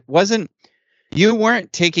there is you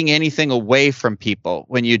weren't taking anything away from people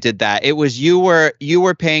when you did that. It was you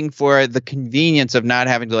were paying for the convenience of not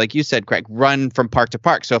having to, like you said, Craig, run from park to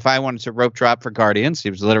park. So if I wanted to rope drop for Guardians, he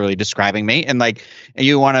was literally describing me, and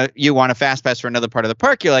you want a fast pass for another part of the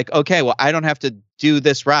park, you're like, okay, well, I don't have to do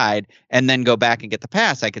this ride and then go back and get the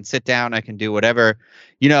pass. I can sit down, I can do whatever,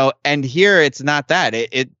 and here it's not that.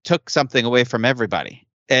 It took something away from everybody,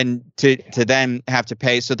 and to then have to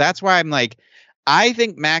pay. So that's why I'm like, I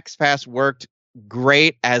think Max Pass worked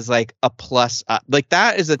great as like a plus up. Like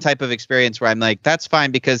that is the type of experience where I'm like, that's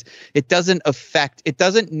fine, because it doesn't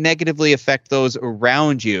negatively affect those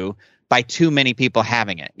around you by too many people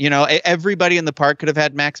having it. Everybody in the park could have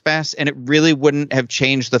had Max Pass, and it really wouldn't have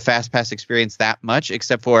changed the Fast Pass experience that much,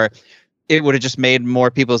 except for it would have just made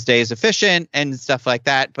more people's days efficient and stuff like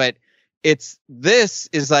that. But this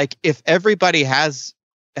is like, if everybody has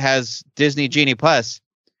Disney Genie Plus,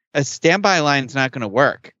 a standby line's not going to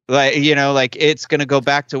work. It's going to go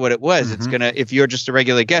back to what it was. Mm-hmm. It's going to, if you're just a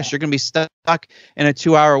regular guest, you're going to be stuck in a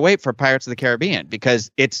 2-hour wait for Pirates of the Caribbean,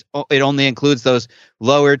 because it only includes those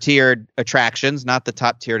lower tiered attractions, not the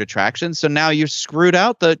top tiered attractions. So now you screwed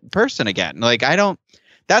out the person again.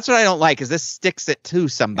 That's what I don't like, is this sticks it to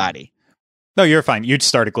somebody. No, you're fine. You'd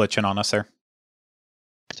started glitching on us there.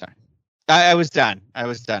 Sorry. I was done.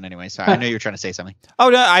 Anyway. Sorry. I know you were trying to say something. Oh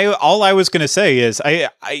no! All I was going to say is,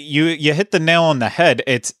 you hit the nail on the head.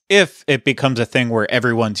 It's if it becomes a thing where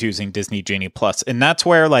everyone's using Disney Genie Plus, and that's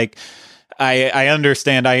where I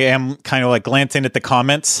understand. I am kind of glancing at the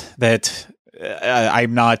comments that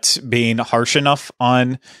I'm not being harsh enough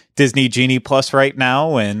on Disney Genie Plus right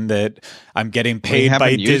now, and that I'm getting paid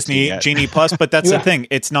by Disney Genie Plus. But that's the thing.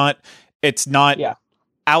 It's not. Yeah.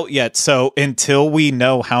 Out yet. So until we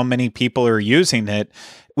know how many people are using it,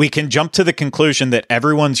 we can jump to the conclusion that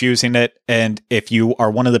everyone's using it. And if you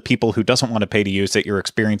are one of the people who doesn't want to pay to use it, your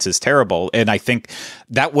experience is terrible. And I think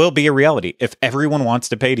that will be a reality. If everyone wants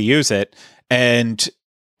to pay to use it, and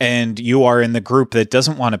you are in the group that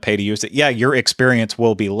doesn't want to pay to use it, yeah, your experience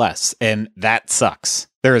will be less. And that sucks.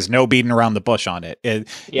 There is no beating around the bush on it.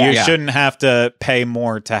 You shouldn't have to pay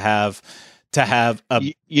more to have to have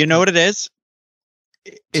a. You know what it is?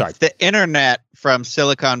 Sorry. It's the internet from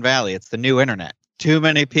Silicon Valley. It's the new internet. Too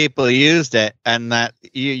many people used it, and that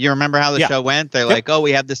you remember how the show went? They're like, oh,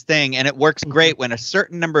 we have this thing, and it works great when a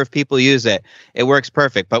certain number of people use it. It works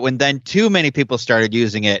perfect. But when then too many people started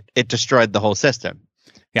using it, it destroyed the whole system.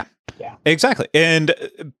 Yeah, exactly. And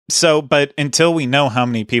so, but until we know how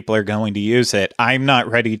many people are going to use it, I'm not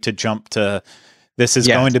ready to jump to this is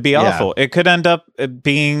going to be awful. It could end up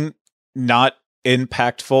being not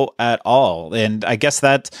impactful at all. And I guess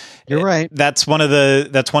that you're right. That's one of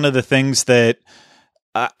the things that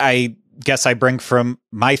I guess I bring from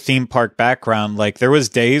my theme park background. Like there was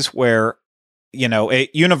days where,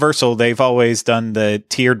 at Universal, they've always done the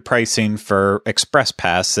tiered pricing for Express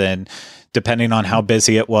Pass, and depending on how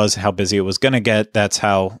busy it was going to get, that's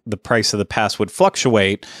how the price of the pass would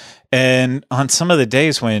fluctuate. And on some of the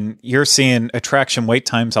days when you're seeing attraction wait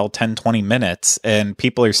times all 10, 20 minutes and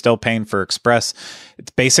people are still paying for Express,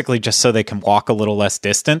 it's basically just so they can walk a little less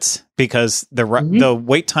distance, because the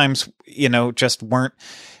wait times, just weren't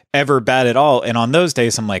ever bad at all. And on those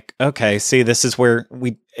days, I'm like, okay, see, this is where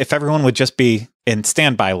if everyone would just be in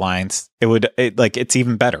standby lines, it's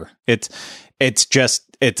even better. It's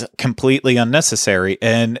completely unnecessary.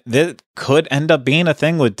 And that could end up being a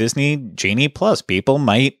thing with Disney Genie Plus. People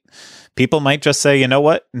might just say, you know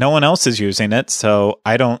what? No one else is using it, so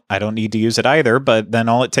I don't need to use it either. But then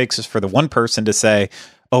all it takes is for the one person to say,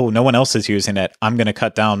 oh, no one else is using it, I'm going to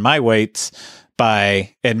cut down my waits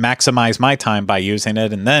and maximize my time by using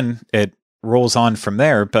it. And then it rolls on from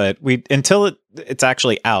there. But until it's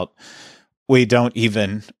actually out, we don't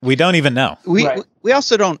even know. We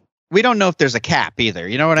also don't know if there's a cap either.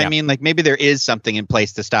 You know what I mean? Like maybe there is something in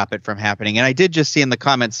place to stop it from happening. And I did just see in the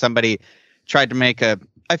comments, somebody tried to make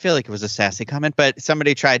I feel like it was a sassy comment, but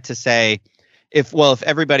somebody tried to say, if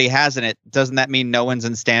everybody has it, doesn't that mean no one's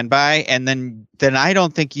in standby? And then I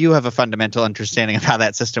don't think you have a fundamental understanding of how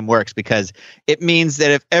that system works, because it means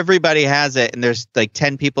that if everybody has it and there's like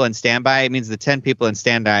 10 people in standby, it means the 10 people in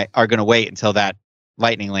standby are going to wait until that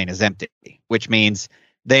lightning lane is empty, which means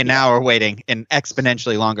they now are waiting an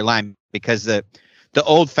exponentially longer line, because the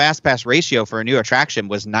old fast pass ratio for a new attraction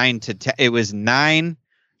was 9 to 10. It was 9,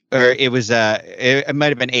 or it was it might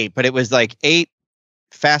have been 8, but it was like 8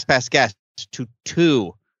 fast pass guests to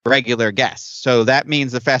 2 regular guests. So that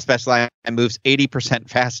means the fast pass line moves 80%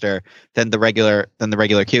 faster than the regular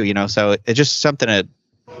queue. So it's just something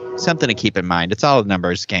to keep in mind. It's all a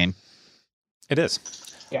numbers game. It is.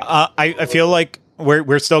 Yeah. I feel like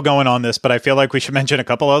we're still going on this, but I feel like we should mention a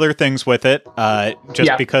couple other things with it.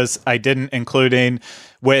 Because I didn't, including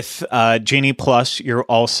with Genie Plus, you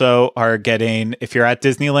also are getting, if you're at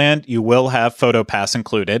Disneyland, you will have Photo Pass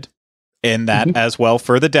included in that as well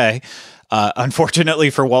for the day. Unfortunately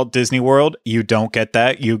for Walt Disney World, you don't get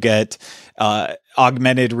that. You get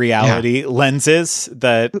augmented reality lenses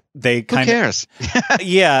that they kind of... Who cares?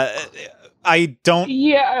 Yeah. I don't.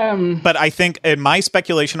 Yeah. But I think, in my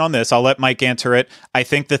speculation on this, I'll let Mike answer it. I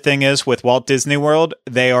think the thing is, with Walt Disney World,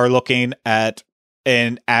 they are looking at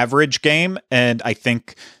an average game. And I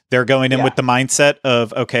think they're going in with the mindset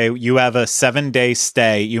of, okay, you have a 7-day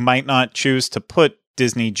stay. You might not choose to put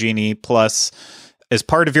Disney Genie Plus as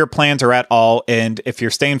part of your plans or at all. And if you're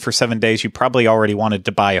staying for 7 days, you probably already wanted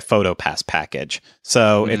to buy a Photo Pass package.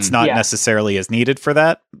 So it's not necessarily as needed for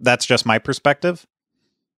that. That's just my perspective.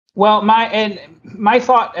 Well, my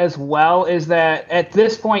thought as well is that at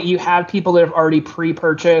this point you have people that have already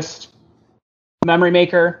pre-purchased Memory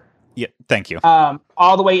Maker. Yeah, thank you.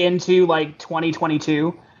 All the way into like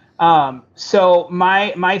 2022. So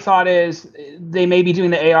my thought is they may be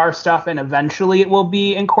doing the AR stuff, and eventually it will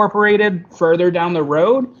be incorporated further down the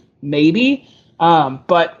road, maybe.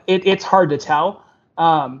 But it's hard to tell.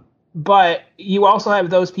 But you also have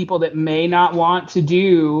those people that may not want to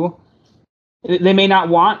do. They may not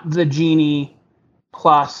want the Genie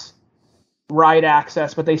Plus ride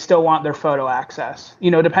access, but they still want their photo access.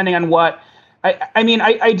 Depending on what. I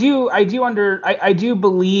do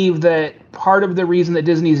believe that part of the reason that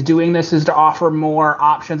Disney's doing this is to offer more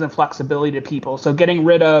options and flexibility to people. So getting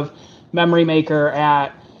rid of Memory Maker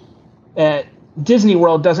at Disney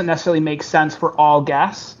World doesn't necessarily make sense for all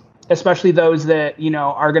guests, especially those that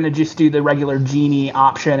are going to just do the regular Genie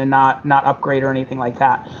option and not upgrade or anything like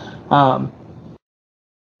that.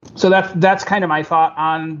 So that's kind of my thought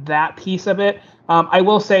on that piece of it. I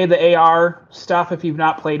will say the AR stuff, if you've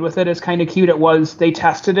not played with it, is kind of cute. They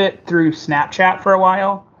tested it through Snapchat for a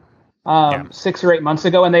while, 6 or 8 months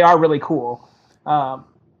ago, and they are really cool.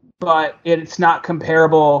 But it's not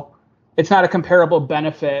comparable. It's not a comparable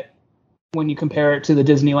benefit when you compare it to the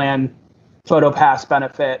Disneyland Photo Pass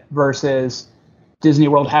benefit versus Disney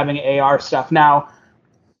World having AR stuff. Now,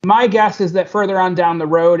 my guess is that further on down the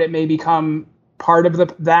road, it may become part of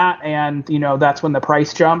that, and that's when the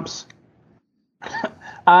price jumps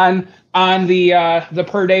on the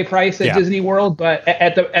per day price at Disney World. But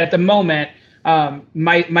at the moment,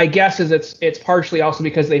 my guess is it's partially also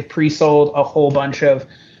because they've pre-sold a whole bunch of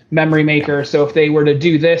memory makers. So if they were to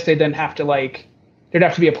do this, they'd then have to there'd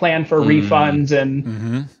have to be a plan for refunds,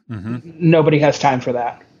 and nobody has time for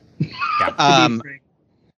that.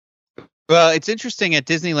 Well, it's interesting at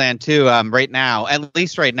Disneyland too. Right now, at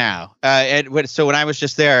least right now. So when I was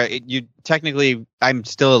just there, I'm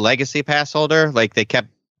still a legacy pass holder. Like they kept,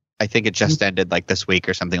 I think it just ended like this week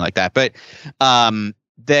or something like that. But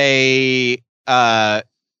they I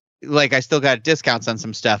still got discounts on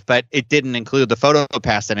some stuff, but it didn't include the photo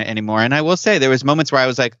pass in it anymore. And I will say there was moments where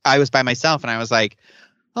I was by myself and I was like,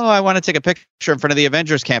 oh, I want to take a picture in front of the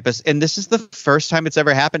Avengers campus. And this is the first time it's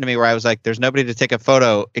ever happened to me where I was like, there's nobody to take a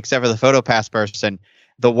photo except for the photo pass person.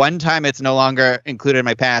 The one time it's no longer included in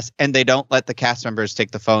my pass, and they don't let the cast members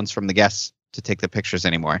take the phones from the guests to take the pictures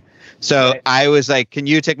anymore. So I was like, can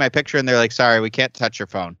you take my picture? And they're like, sorry, we can't touch your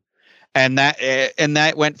phone. And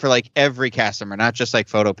that went for like every cast member, not just like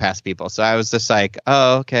photo pass people. So I was just like,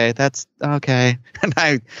 oh, okay, that's okay.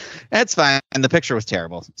 And that's fine. And the picture was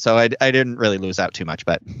terrible. So I didn't really lose out too much,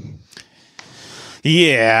 but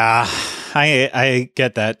yeah, I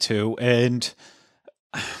get that too. And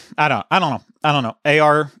I don't know.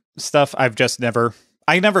 AR stuff, I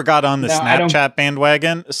never got on the Snapchat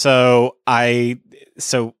bandwagon. So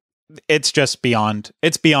it's just beyond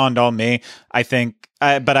on me. I think,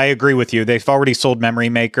 but I agree with you. They've already sold Memory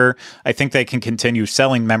Maker. I think they can continue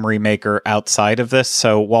selling Memory Maker outside of this.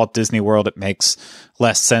 So Walt Disney World, it makes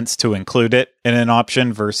less sense to include it in an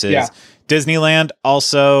option versus Disneyland.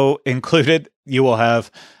 Also included, you will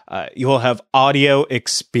have audio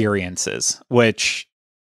experiences, which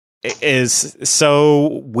is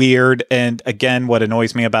so weird. And again, what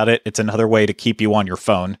annoys me about it, it's another way to keep you on your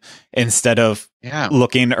phone instead of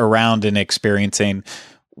looking around and experiencing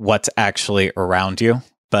what's actually around you.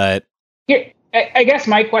 But here, I guess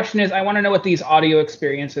my question is, I want to know what these audio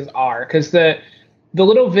experiences are, because the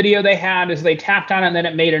little video they had is they tapped on it and then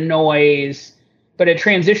it made a noise, but it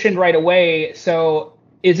transitioned right away. So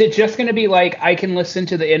is it just going to be like I can listen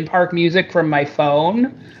to the in-park music from my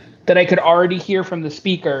phone that I could already hear from the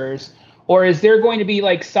speakers? Or is there going to be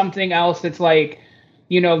like something else that's like,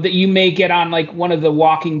 that you may get on like one of the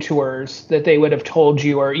walking tours that they would have told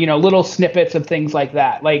you, or, little snippets of things like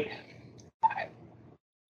that. Like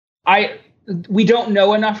we don't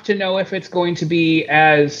know enough to know if it's going to be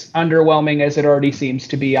as underwhelming as it already seems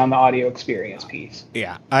to be on the audio experience piece.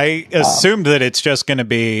 Yeah. I assumed that it's just going to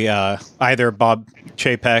be either Bob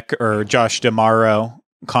Chapek or Josh D'Amaro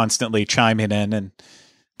constantly chiming in and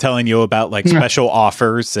telling you about like special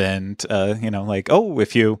offers and,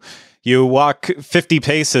 if you walk 50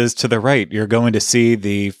 paces to the right, you're going to see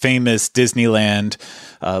the famous Disneyland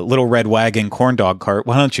Little Red Wagon corn dog cart.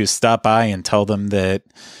 Why don't you stop by and tell them that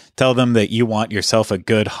you want yourself a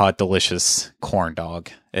good, hot, delicious corn dog?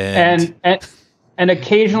 And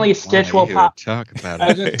occasionally Stitch will talk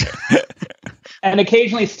about it. And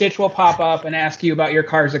occasionally Stitch will pop up and ask you about your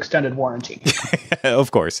car's extended warranty. Of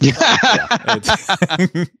course. We've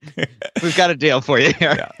got a deal for you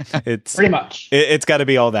here. It's pretty much. It's got to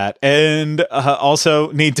be all that. And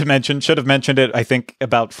also should have mentioned it, I think,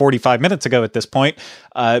 about 45 minutes ago at this point.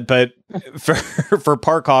 But for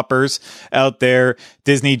park hoppers out there,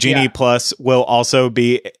 Disney Genie Plus will also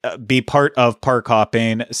be part of park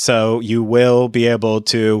hopping. So you will be able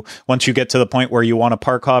to, once you get to the point where you want to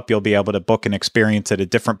park hop, you'll be able to book an experience at a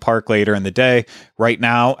different park later in the day. Right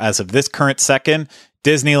now, as of this current second,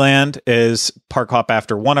 Disneyland is park hop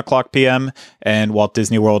after 1:00 p.m. and Walt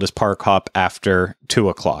Disney World is park hop after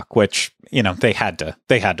 2:00, which, they had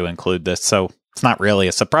to include this. So it's not really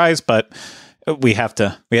a surprise, but we have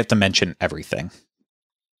to mention everything.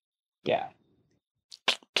 Yeah.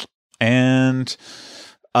 And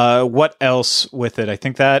what else with it? I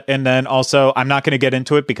think that, and then also I'm not going to get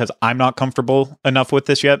into it because I'm not comfortable enough with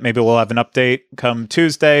this yet. Maybe we'll have an update come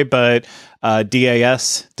Tuesday, but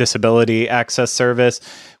DAS, Disability Access Service,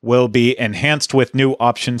 will be enhanced with new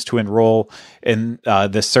options to enroll in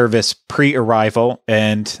the service pre-arrival.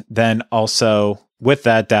 And then also with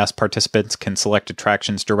that, DAS participants can select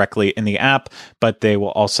attractions directly in the app, but they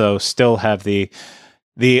will also still have the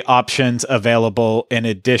options available in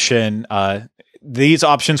addition. These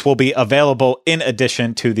options will be available in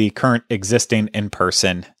addition to the current existing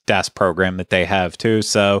in-person DAS program that they have too.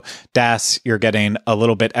 So DAS, you're getting a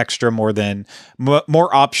little bit extra,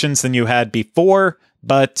 more options than you had before,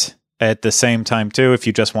 but at the same time too. If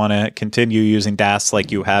you just want to continue using DAS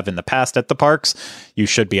like you have in the past at the parks, you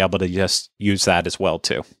should be able to just use that as well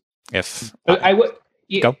too. If I would,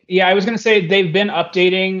 yeah, I was going to say they've been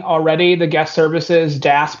updating already. The guest services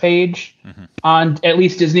DAS page on at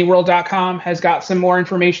least DisneyWorld.com has got some more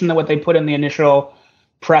information than what they put in the initial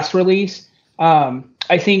press release.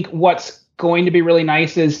 I think what's going to be really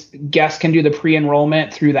nice is guests can do the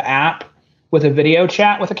pre-enrollment through the app with a video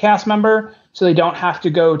chat with a cast member, so they don't have to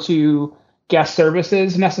go to guest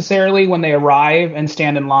services necessarily when they arrive and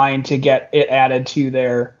stand in line to get it added to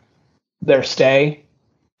their stay,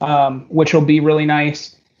 which will be really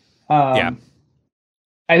nice. I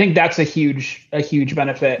think that's a huge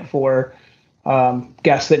benefit for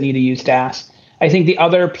guests that need to use DAS. I think the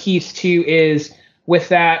other piece too is with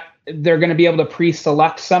that, they're going to be able to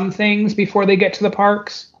pre-select some things before they get to the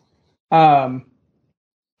parks.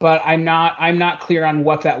 But I'm not clear on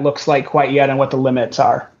what that looks like quite yet and what the limits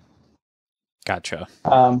are. Gotcha.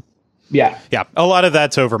 Yeah. A lot of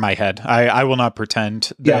that's over my head. I will not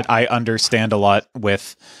pretend that I understand a lot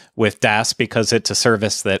with DAS because it's a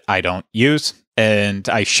service that I don't use. And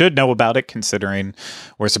I should know about it considering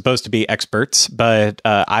we're supposed to be experts. But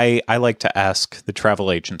I like to ask the travel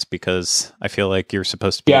agents because I feel like you're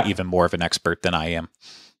supposed to be even more of an expert than I am.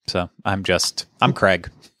 So I'm Craig.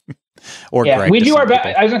 Or Greg, we do our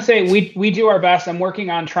best. I was going to say we do our best. I'm working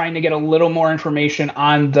on trying to get a little more information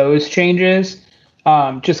on those changes,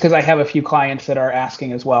 just because I have a few clients that are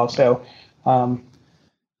asking as well. So,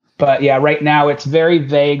 but yeah, right now it's very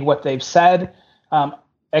vague what they've said,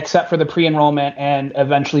 except for the pre-enrollment and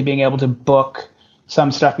eventually being able to book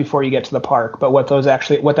some stuff before you get to the park. But what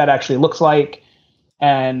that actually looks like,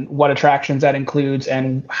 and what attractions that includes,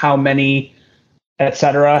 and how many,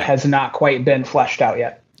 etc., has not quite been fleshed out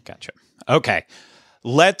yet. Gotcha. Okay.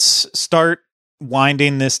 Let's start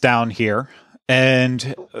winding this down here.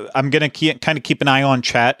 And I'm going to kind of keep an eye on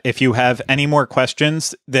chat. If you have any more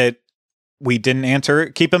questions that we didn't answer,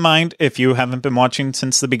 keep in mind, if you haven't been watching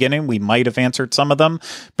since the beginning, we might have answered some of them.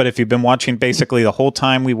 But if you've been watching basically the whole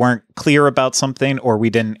time, we weren't clear about something or we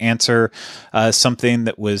didn't answer something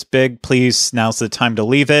that was big, please, now's the time to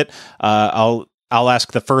leave it. I'll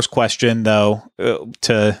ask the first question, though,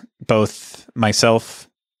 to both myself,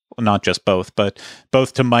 not just both, but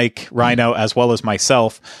both to Mike, Rhino, as well as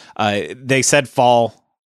myself. They said fall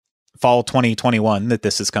 2021 that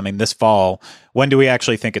this is coming this fall. When do we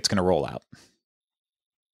actually think it's going to roll out?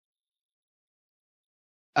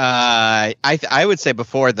 I would say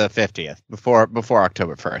before the 50th, before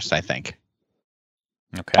October 1st, I think.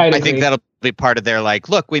 Okay. I think that'll be part of their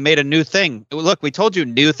look, we made a new thing. Look, we told you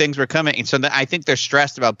new things were coming. And so I think they're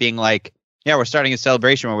stressed about being like, yeah, we're starting a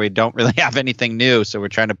celebration where we don't really have anything new. So we're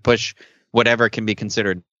trying to push whatever can be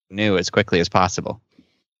considered new as quickly as possible.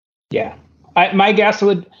 Yeah. My guess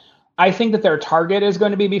I think that their target is going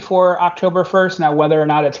to be before October 1st. Now, whether or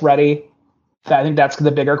not it's ready, I think that's the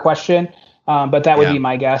bigger question. But that would be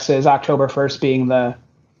my guess, is October 1st being the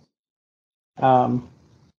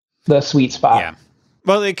sweet spot. Yeah.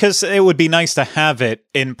 Well, because it would be nice to have it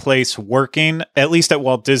in place working, at least at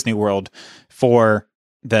Walt Disney World, for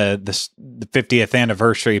the 50th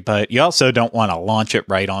anniversary, but you also don't want to launch it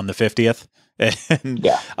right on the 50th. And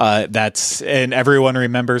and everyone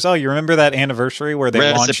remembers, you remember that anniversary where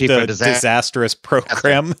they launched the disastrous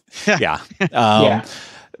program?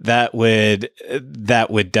 That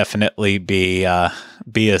would definitely be a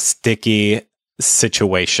sticky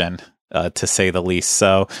situation, to say the least.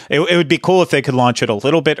 So it would be cool if they could launch it a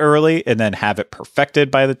little bit early and then have it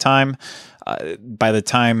perfected by the time the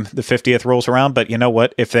 50th rolls around. But you know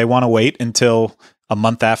what? If they want to wait until a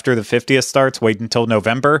month after the 50th starts, wait until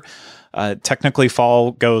November. Technically,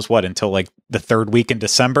 fall goes until the third week in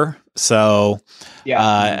December. So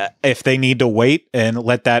if they need to wait and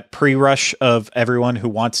let that pre-rush of everyone who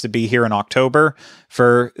wants to be here in October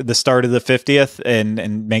for the start of the 50th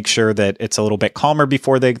and make sure that it's a little bit calmer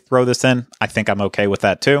before they throw this in, I think I'm okay with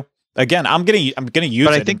that too. Again, I'm gonna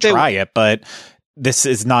use it and try it, but this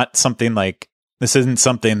is not something this isn't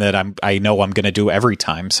something that I know I'm going to do every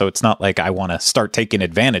time. So it's not like I want to start taking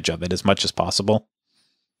advantage of it as much as possible.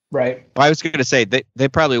 Right. Well, I was going to say they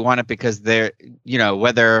probably want it because they're,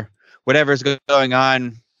 whatever's going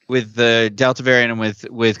on with the Delta variant and with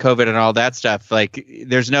COVID and all that stuff,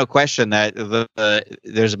 there's no question that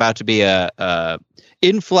there's about to be a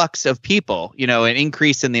influx of people, an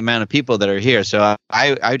increase in the amount of people that are here. So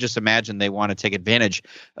I just imagine they want to take advantage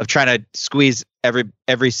of trying to squeeze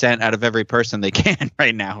every cent out of every person they can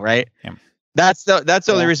right now. Right. Yeah. That's the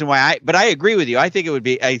only reason why but I agree with you. I think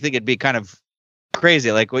it'd be kind of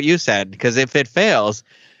crazy, like what you said, because if it fails,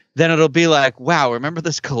 then it'll be like, wow, remember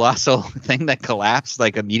this colossal thing that collapsed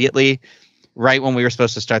like immediately right when we were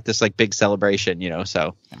supposed to start this like big celebration,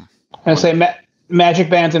 so. I say Magic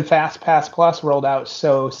Bands and Fast Pass Plus rolled out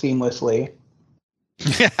so seamlessly.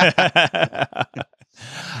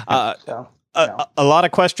 A lot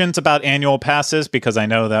of questions about annual passes, because I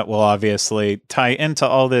know that will obviously tie into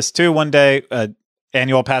all this too one day.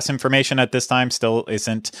 Annual pass information at this time still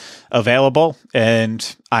isn't available,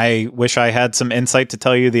 and I wish I had some insight to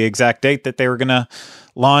tell you the exact date that they were going to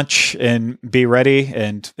launch and be ready.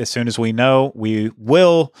 And as soon as we know, we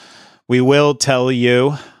will tell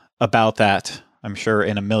you about that. I'm sure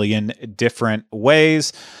in a million different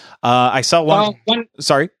ways. I saw one.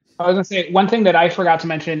 Sorry, I was going to say one thing that I forgot to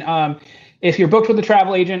mention. If you're booked with a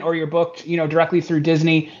travel agent or you're booked, directly through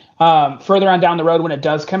Disney, further on down the road when it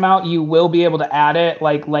does come out, you will be able to add it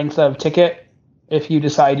like length of ticket if you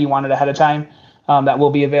decide you want it ahead of time. That will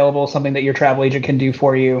be available, something that your travel agent can do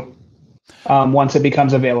for you once it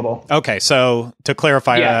becomes available. Okay, so to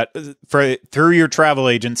clarify that, through your travel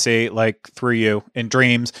agency, like through you in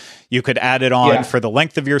Dreams, you could add it on for the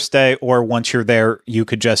length of your stay, or once you're there, you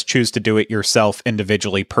could just choose to do it yourself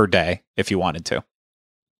individually per day if you wanted to.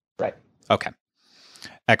 Right. Okay.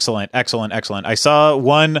 Excellent. I saw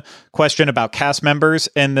one question about cast members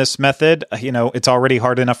in this method. It's already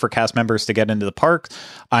hard enough for cast members to get into the park.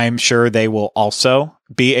 I'm sure they will also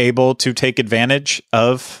be able to take advantage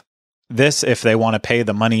of this if they want to pay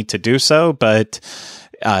the money to do so. But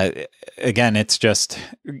again, it's just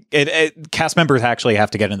cast members actually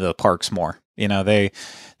have to get into the parks more. They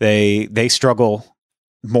struggle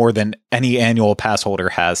more than any annual pass holder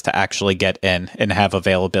has to actually get in and have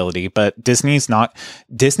availability. But Disney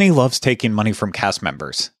loves taking money from cast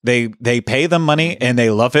members. They pay them money and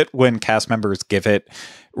they love it when cast members give it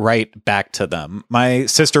right back to them. My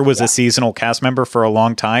sister was a seasonal cast member for a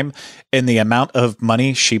long time, and the amount of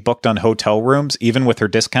money she booked on hotel rooms, even with her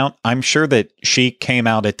discount, I'm sure that she came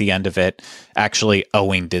out at the end of it actually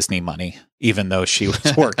owing Disney money, even though she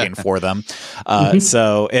was working for them.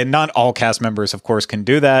 So, and not all cast members, of course, can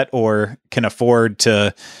do that or can afford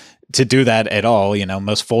to do that at all.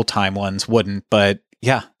 Most full-time ones wouldn't, but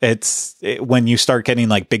yeah, when you start getting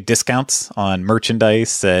like big discounts on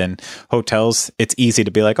merchandise and hotels, it's easy to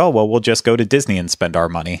be like, oh, well, we'll just go to Disney and spend our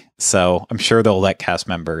money. So I'm sure they'll let cast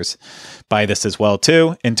members buy this as well,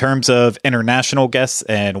 too. In terms of international guests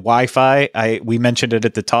and Wi-Fi, we mentioned it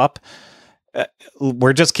at the top.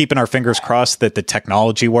 We're just keeping our fingers crossed that the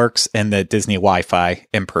technology works and that Disney Wi-Fi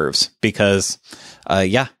improves, because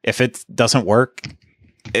if it doesn't work,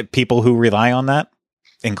 people who rely on that,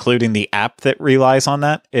 including the app that relies on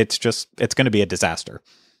that, it's going to be a disaster.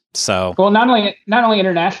 So, well, not only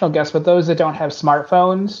international guests, but those that don't have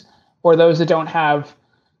smartphones or those that don't have,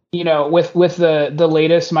 with the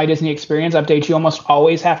latest My Disney Experience updates, you almost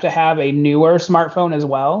always have to have a newer smartphone as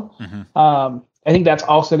well. Mm-hmm. I think that's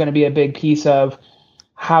also going to be a big piece of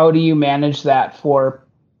how do you manage that for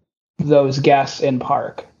those guests in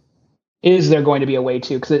park? Is there going to be a way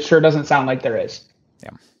to? Because it sure doesn't sound like there is.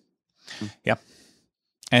 Yeah.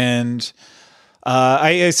 And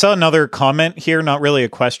I saw another comment here, not really a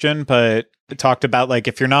question, but it talked about like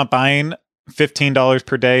if you're not buying $15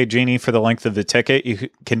 per day Genie for the length of the ticket, you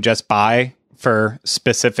can just buy for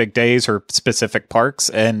specific days or specific parks.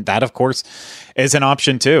 And that, of course, is an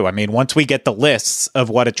option too. I mean, once we get the lists of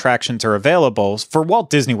what attractions are available for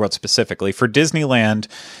Walt Disney World specifically, for Disneyland,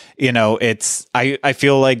 I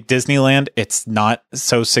feel like Disneyland, it's not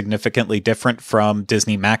so significantly different from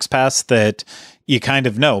Disney Max Pass that you kind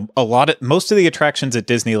of know most of the attractions at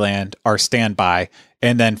Disneyland are standby,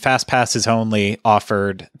 and then Fast Pass is only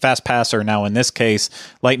offered. Fast Pass, or now in this case,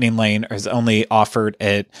 Lightning Lane, is only offered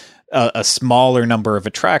at a smaller number of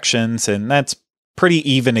attractions, and that's pretty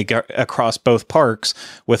even across both parks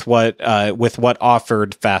with what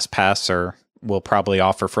offered Fast Pass or will probably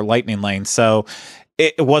offer for Lightning Lane. So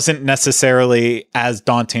it wasn't necessarily as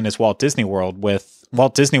daunting as Walt Disney World, with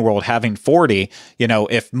Walt Disney World having 40.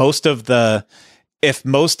 If most of the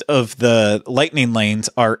Lightning Lanes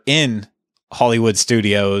are in Hollywood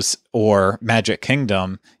Studios or Magic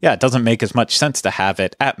Kingdom, it doesn't make as much sense to have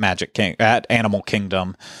it at at Animal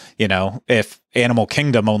Kingdom. If Animal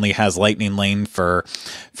Kingdom only has Lightning Lane for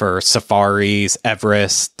Safaris,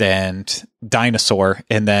 Everest, and Dinosaur,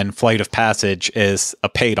 and then Flight of Passage is a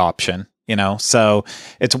paid option. So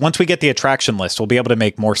it's once we get the attraction list, we'll be able to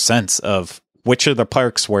make more sense of which are the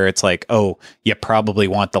parks where it's like, oh, you probably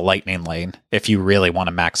want the Lightning Lane if you really want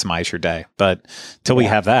to maximize your day. But till we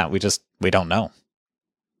have that, we don't know.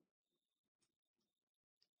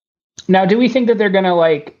 Now, do we think that they're going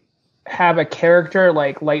to have a character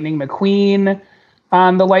like Lightning McQueen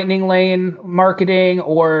on the Lightning Lane marketing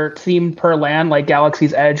or themed per land, like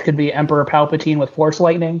Galaxy's Edge could be Emperor Palpatine with Force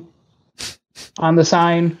Lightning on the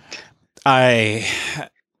sign. I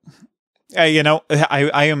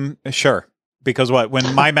am sure, because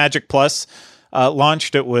when My Magic Plus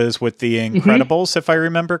launched, it was with the Incredibles, if I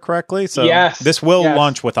remember correctly. So this will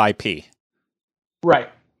launch with IP. Right.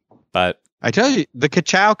 But I tell you, the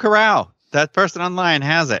Ka-Chow Corral, that person online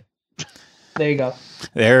has it. There you go.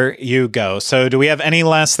 There you go. So do we have any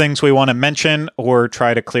last things we want to mention or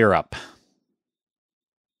try to clear up?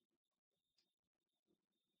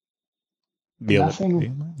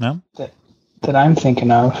 Nothing no? that I'm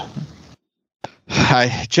thinking of.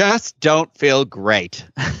 I just don't feel great.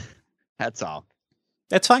 That's all.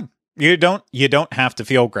 It's fine. You don't have to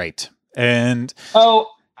feel great. And go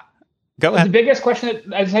ahead. The biggest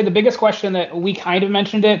question that we kind of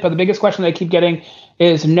mentioned it, but the biggest question that I keep getting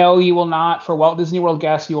is no, you will not, for Walt Disney World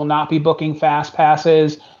guests, you will not be booking fast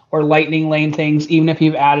passes or Lightning Lane things, even if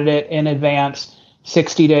you've added it in advance.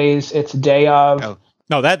 60 days, it's day of. Oh.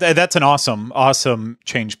 No, that's an awesome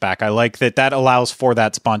change back. I like that allows for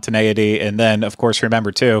that spontaneity. And then, of course,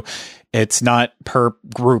 remember, too, it's not per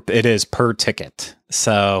group. It is per ticket.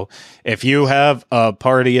 So if you have a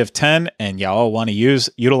party of 10 and y'all want to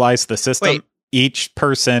utilize the system, each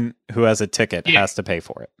person who has a ticket has to pay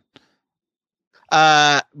for it.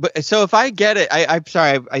 But so if I get it, I'm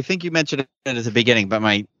sorry. I think you mentioned it at the beginning, but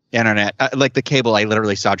my internet, like the cable, I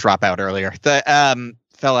literally saw drop out earlier.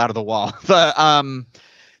 Fell out of the wall.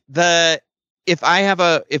 If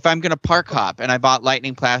I'm going to park hop and I bought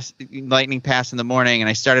Lightning Pass in the morning and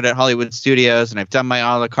I started at Hollywood Studios and I've done my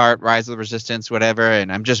a la carte Rise of the Resistance, whatever,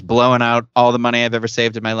 and I'm just blowing out all the money I've ever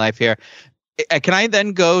saved in my life here. Can I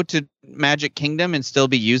then go to Magic Kingdom and still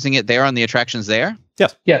be using it there on the attractions there?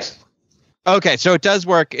 Yes. Okay. So it does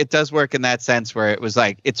work. It does work in that sense where it was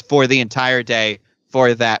like, it's for the entire day,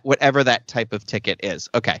 for that, whatever that type of ticket is.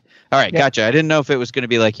 Okay. All right. Gotcha. I didn't know if it was going to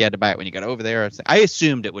be like you had to buy it when you got over there. I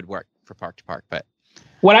assumed it would work for park to park, but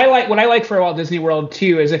what I like for Walt Disney World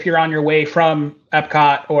too, is if you're on your way from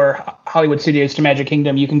Epcot or Hollywood Studios to Magic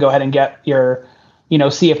Kingdom, you can go ahead and get your,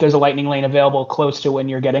 see if there's a Lightning Lane available close to when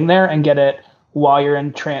you're getting there and get it while you're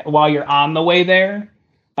while you're on the way there.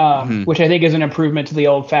 Which I think is an improvement to the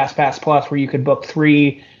old Fast Pass Plus, where you could book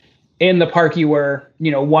 3 in the park you were,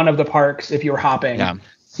 one of the parks if you were hopping.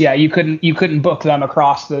 Yeah, you couldn't book them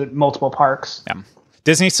across the multiple parks. Yeah.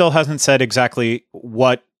 Disney still hasn't said exactly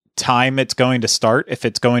what time it's going to start, if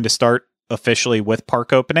it's going to start officially with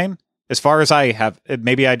park opening. As far as I have,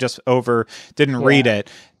 maybe I just didn't read it.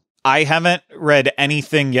 I haven't read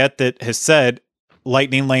anything yet that has said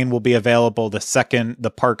Lightning Lane will be available the second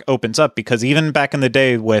the park opens up, because even back in the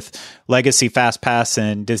day with Legacy Fast Pass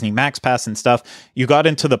and Disney Max Pass and stuff, you got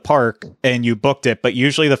into the park and you booked it, but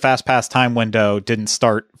usually the Fast Pass time window didn't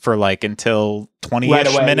start for until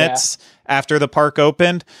 20-ish minutes after the park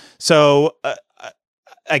opened. So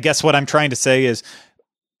I guess what I'm trying to say is,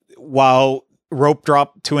 while rope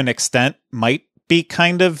drop to an extent might be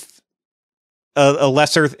kind of a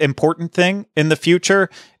lesser important thing in the future,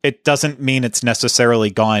 it doesn't mean it's necessarily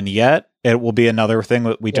gone yet. It will be another thing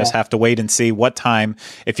that we just have to wait and see what time.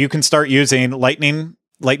 If you can start using Lightning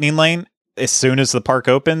Lane as soon as the park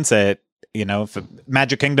opens if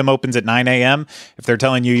Magic Kingdom opens at 9 a.m., if they're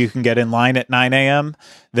telling you can get in line at 9 a.m.,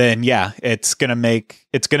 then it's going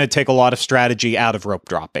to take a lot of strategy out of rope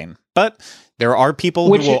dropping. But there are people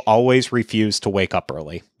who will always refuse to wake up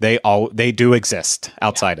early. They do exist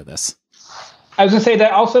outside of this. I was going to say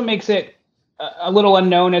that also makes it a little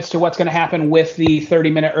unknown as to what's going to happen with the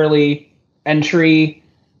 30-minute early entry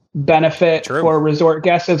benefit for resort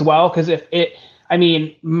guests as well. Because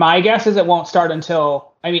my guess is it won't start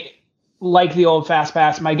until, like the old Fast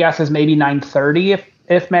Pass, my guess is maybe 9:30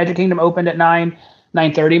 if Magic Kingdom opened at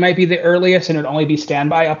 9:30 might be the earliest, and it'd only be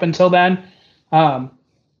standby up until then.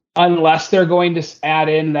 Unless they're going to add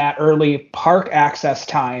in that early park access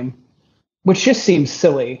time, which just seems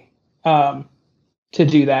silly. To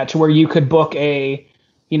do that, to where you could book a,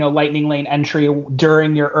 Lightning Lane entry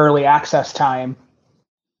during your early access time.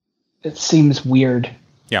 It seems weird.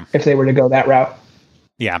 Yeah. If they were to go that route.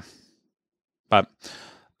 Yeah. But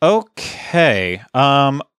okay.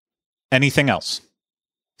 Anything else?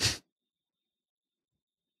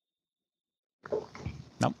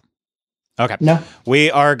 No. Okay. No. We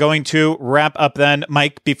are going to wrap up then.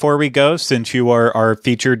 Mike, before we go, since you are our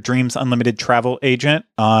featured Dreams Unlimited travel agent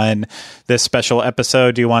on this special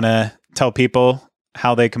episode, do you want to tell people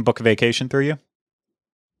how they can book a vacation through you?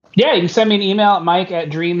 Yeah, you can send me an email at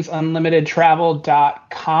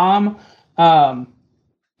mike@dreamsunlimitedtravel.com.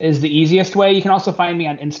 Is the easiest way. You can also find me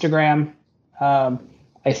on Instagram. I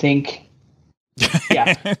think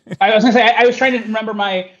Yeah. I was gonna say I was trying to remember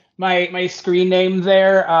my screen name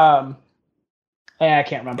there. I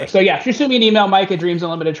can't remember. So yeah, just send me an email,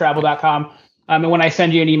 mike@dreamsunlimitedtravel.com. And when I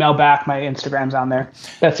send you an email back, my Instagram's on there.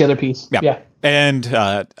 That's the other piece. Yeah. And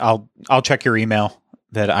I'll check your email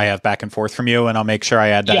that I have back and forth from you, and I'll make sure I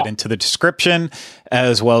add that into the description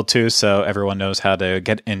as well too, so everyone knows how to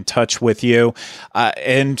get in touch with you.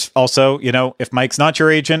 And also, if Mike's not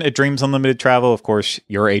your agent at Dreams Unlimited Travel, of course,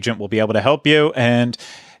 your agent will be able to help you. And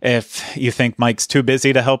if you think Mike's too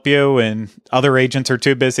busy to help you and other agents are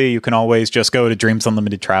too busy, you can always just go to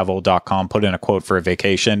dreamsunlimitedtravel.com, put in a quote for a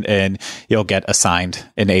vacation, and you'll get assigned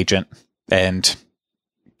an agent. And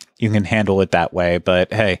you can handle it that way.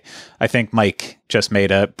 But hey, I think Mike just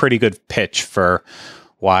made a pretty good pitch for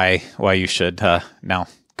why you should now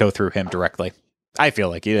go through him directly. I feel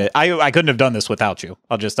like I couldn't have done this without you.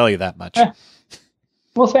 I'll just tell you that much.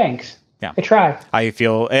 Well, thanks. Yeah, I try. I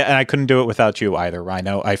feel, and I couldn't do it without you either,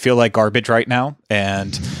 Rhino. I feel like garbage right now,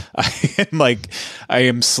 and I've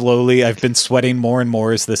been sweating more and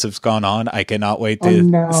more as this has gone on. I cannot wait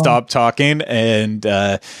to stop talking and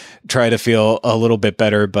try to feel a little bit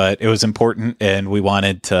better, but it was important, and we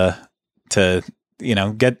wanted to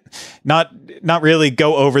get not really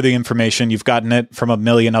go over the information. You've gotten it from a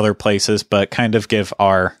million other places, but kind of give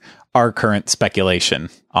our current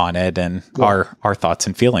speculation on it and our thoughts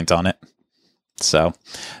and feelings on it. So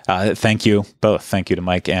thank you both. Thank you to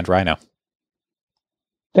Mike and Rhino.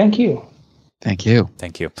 Thank you. Thank you.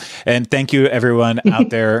 Thank you. And thank you everyone out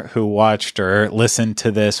there who watched or listened to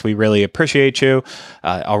this. We really appreciate you.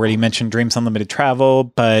 Already mentioned Dreams Unlimited Travel,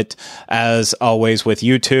 but as always with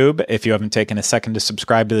YouTube, if you haven't taken a second to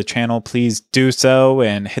subscribe to the channel, please do so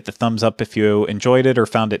and hit the thumbs up if you enjoyed it or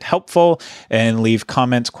found it helpful, and leave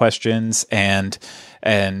comments, questions, and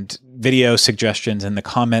video suggestions in the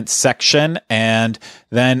comments section. And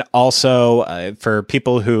then also for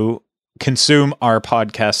people who consume our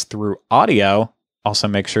podcast through audio, also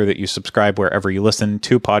make sure that you subscribe wherever you listen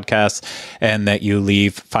to podcasts, and that you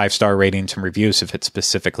leave 5-star ratings and reviews if it's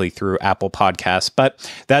specifically through Apple Podcasts. But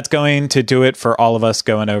that's going to do it for all of us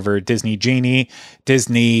going over Disney Genie,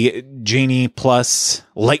 Disney Genie Plus,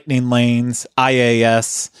 Lightning Lanes,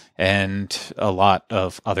 IAS, and a lot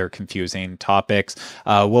of other confusing topics.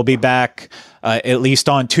 We'll be back at least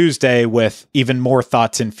on Tuesday with even more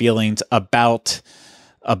thoughts and feelings about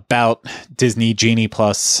Disney Genie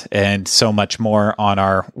Plus and so much more on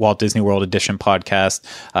our Walt Disney World Edition podcast.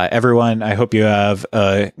 Everyone, I hope you have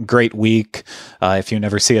a great week. If you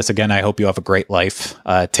never see us again, I hope you have a great life.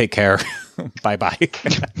 Take care. Bye-bye.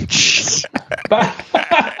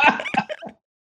 Bye.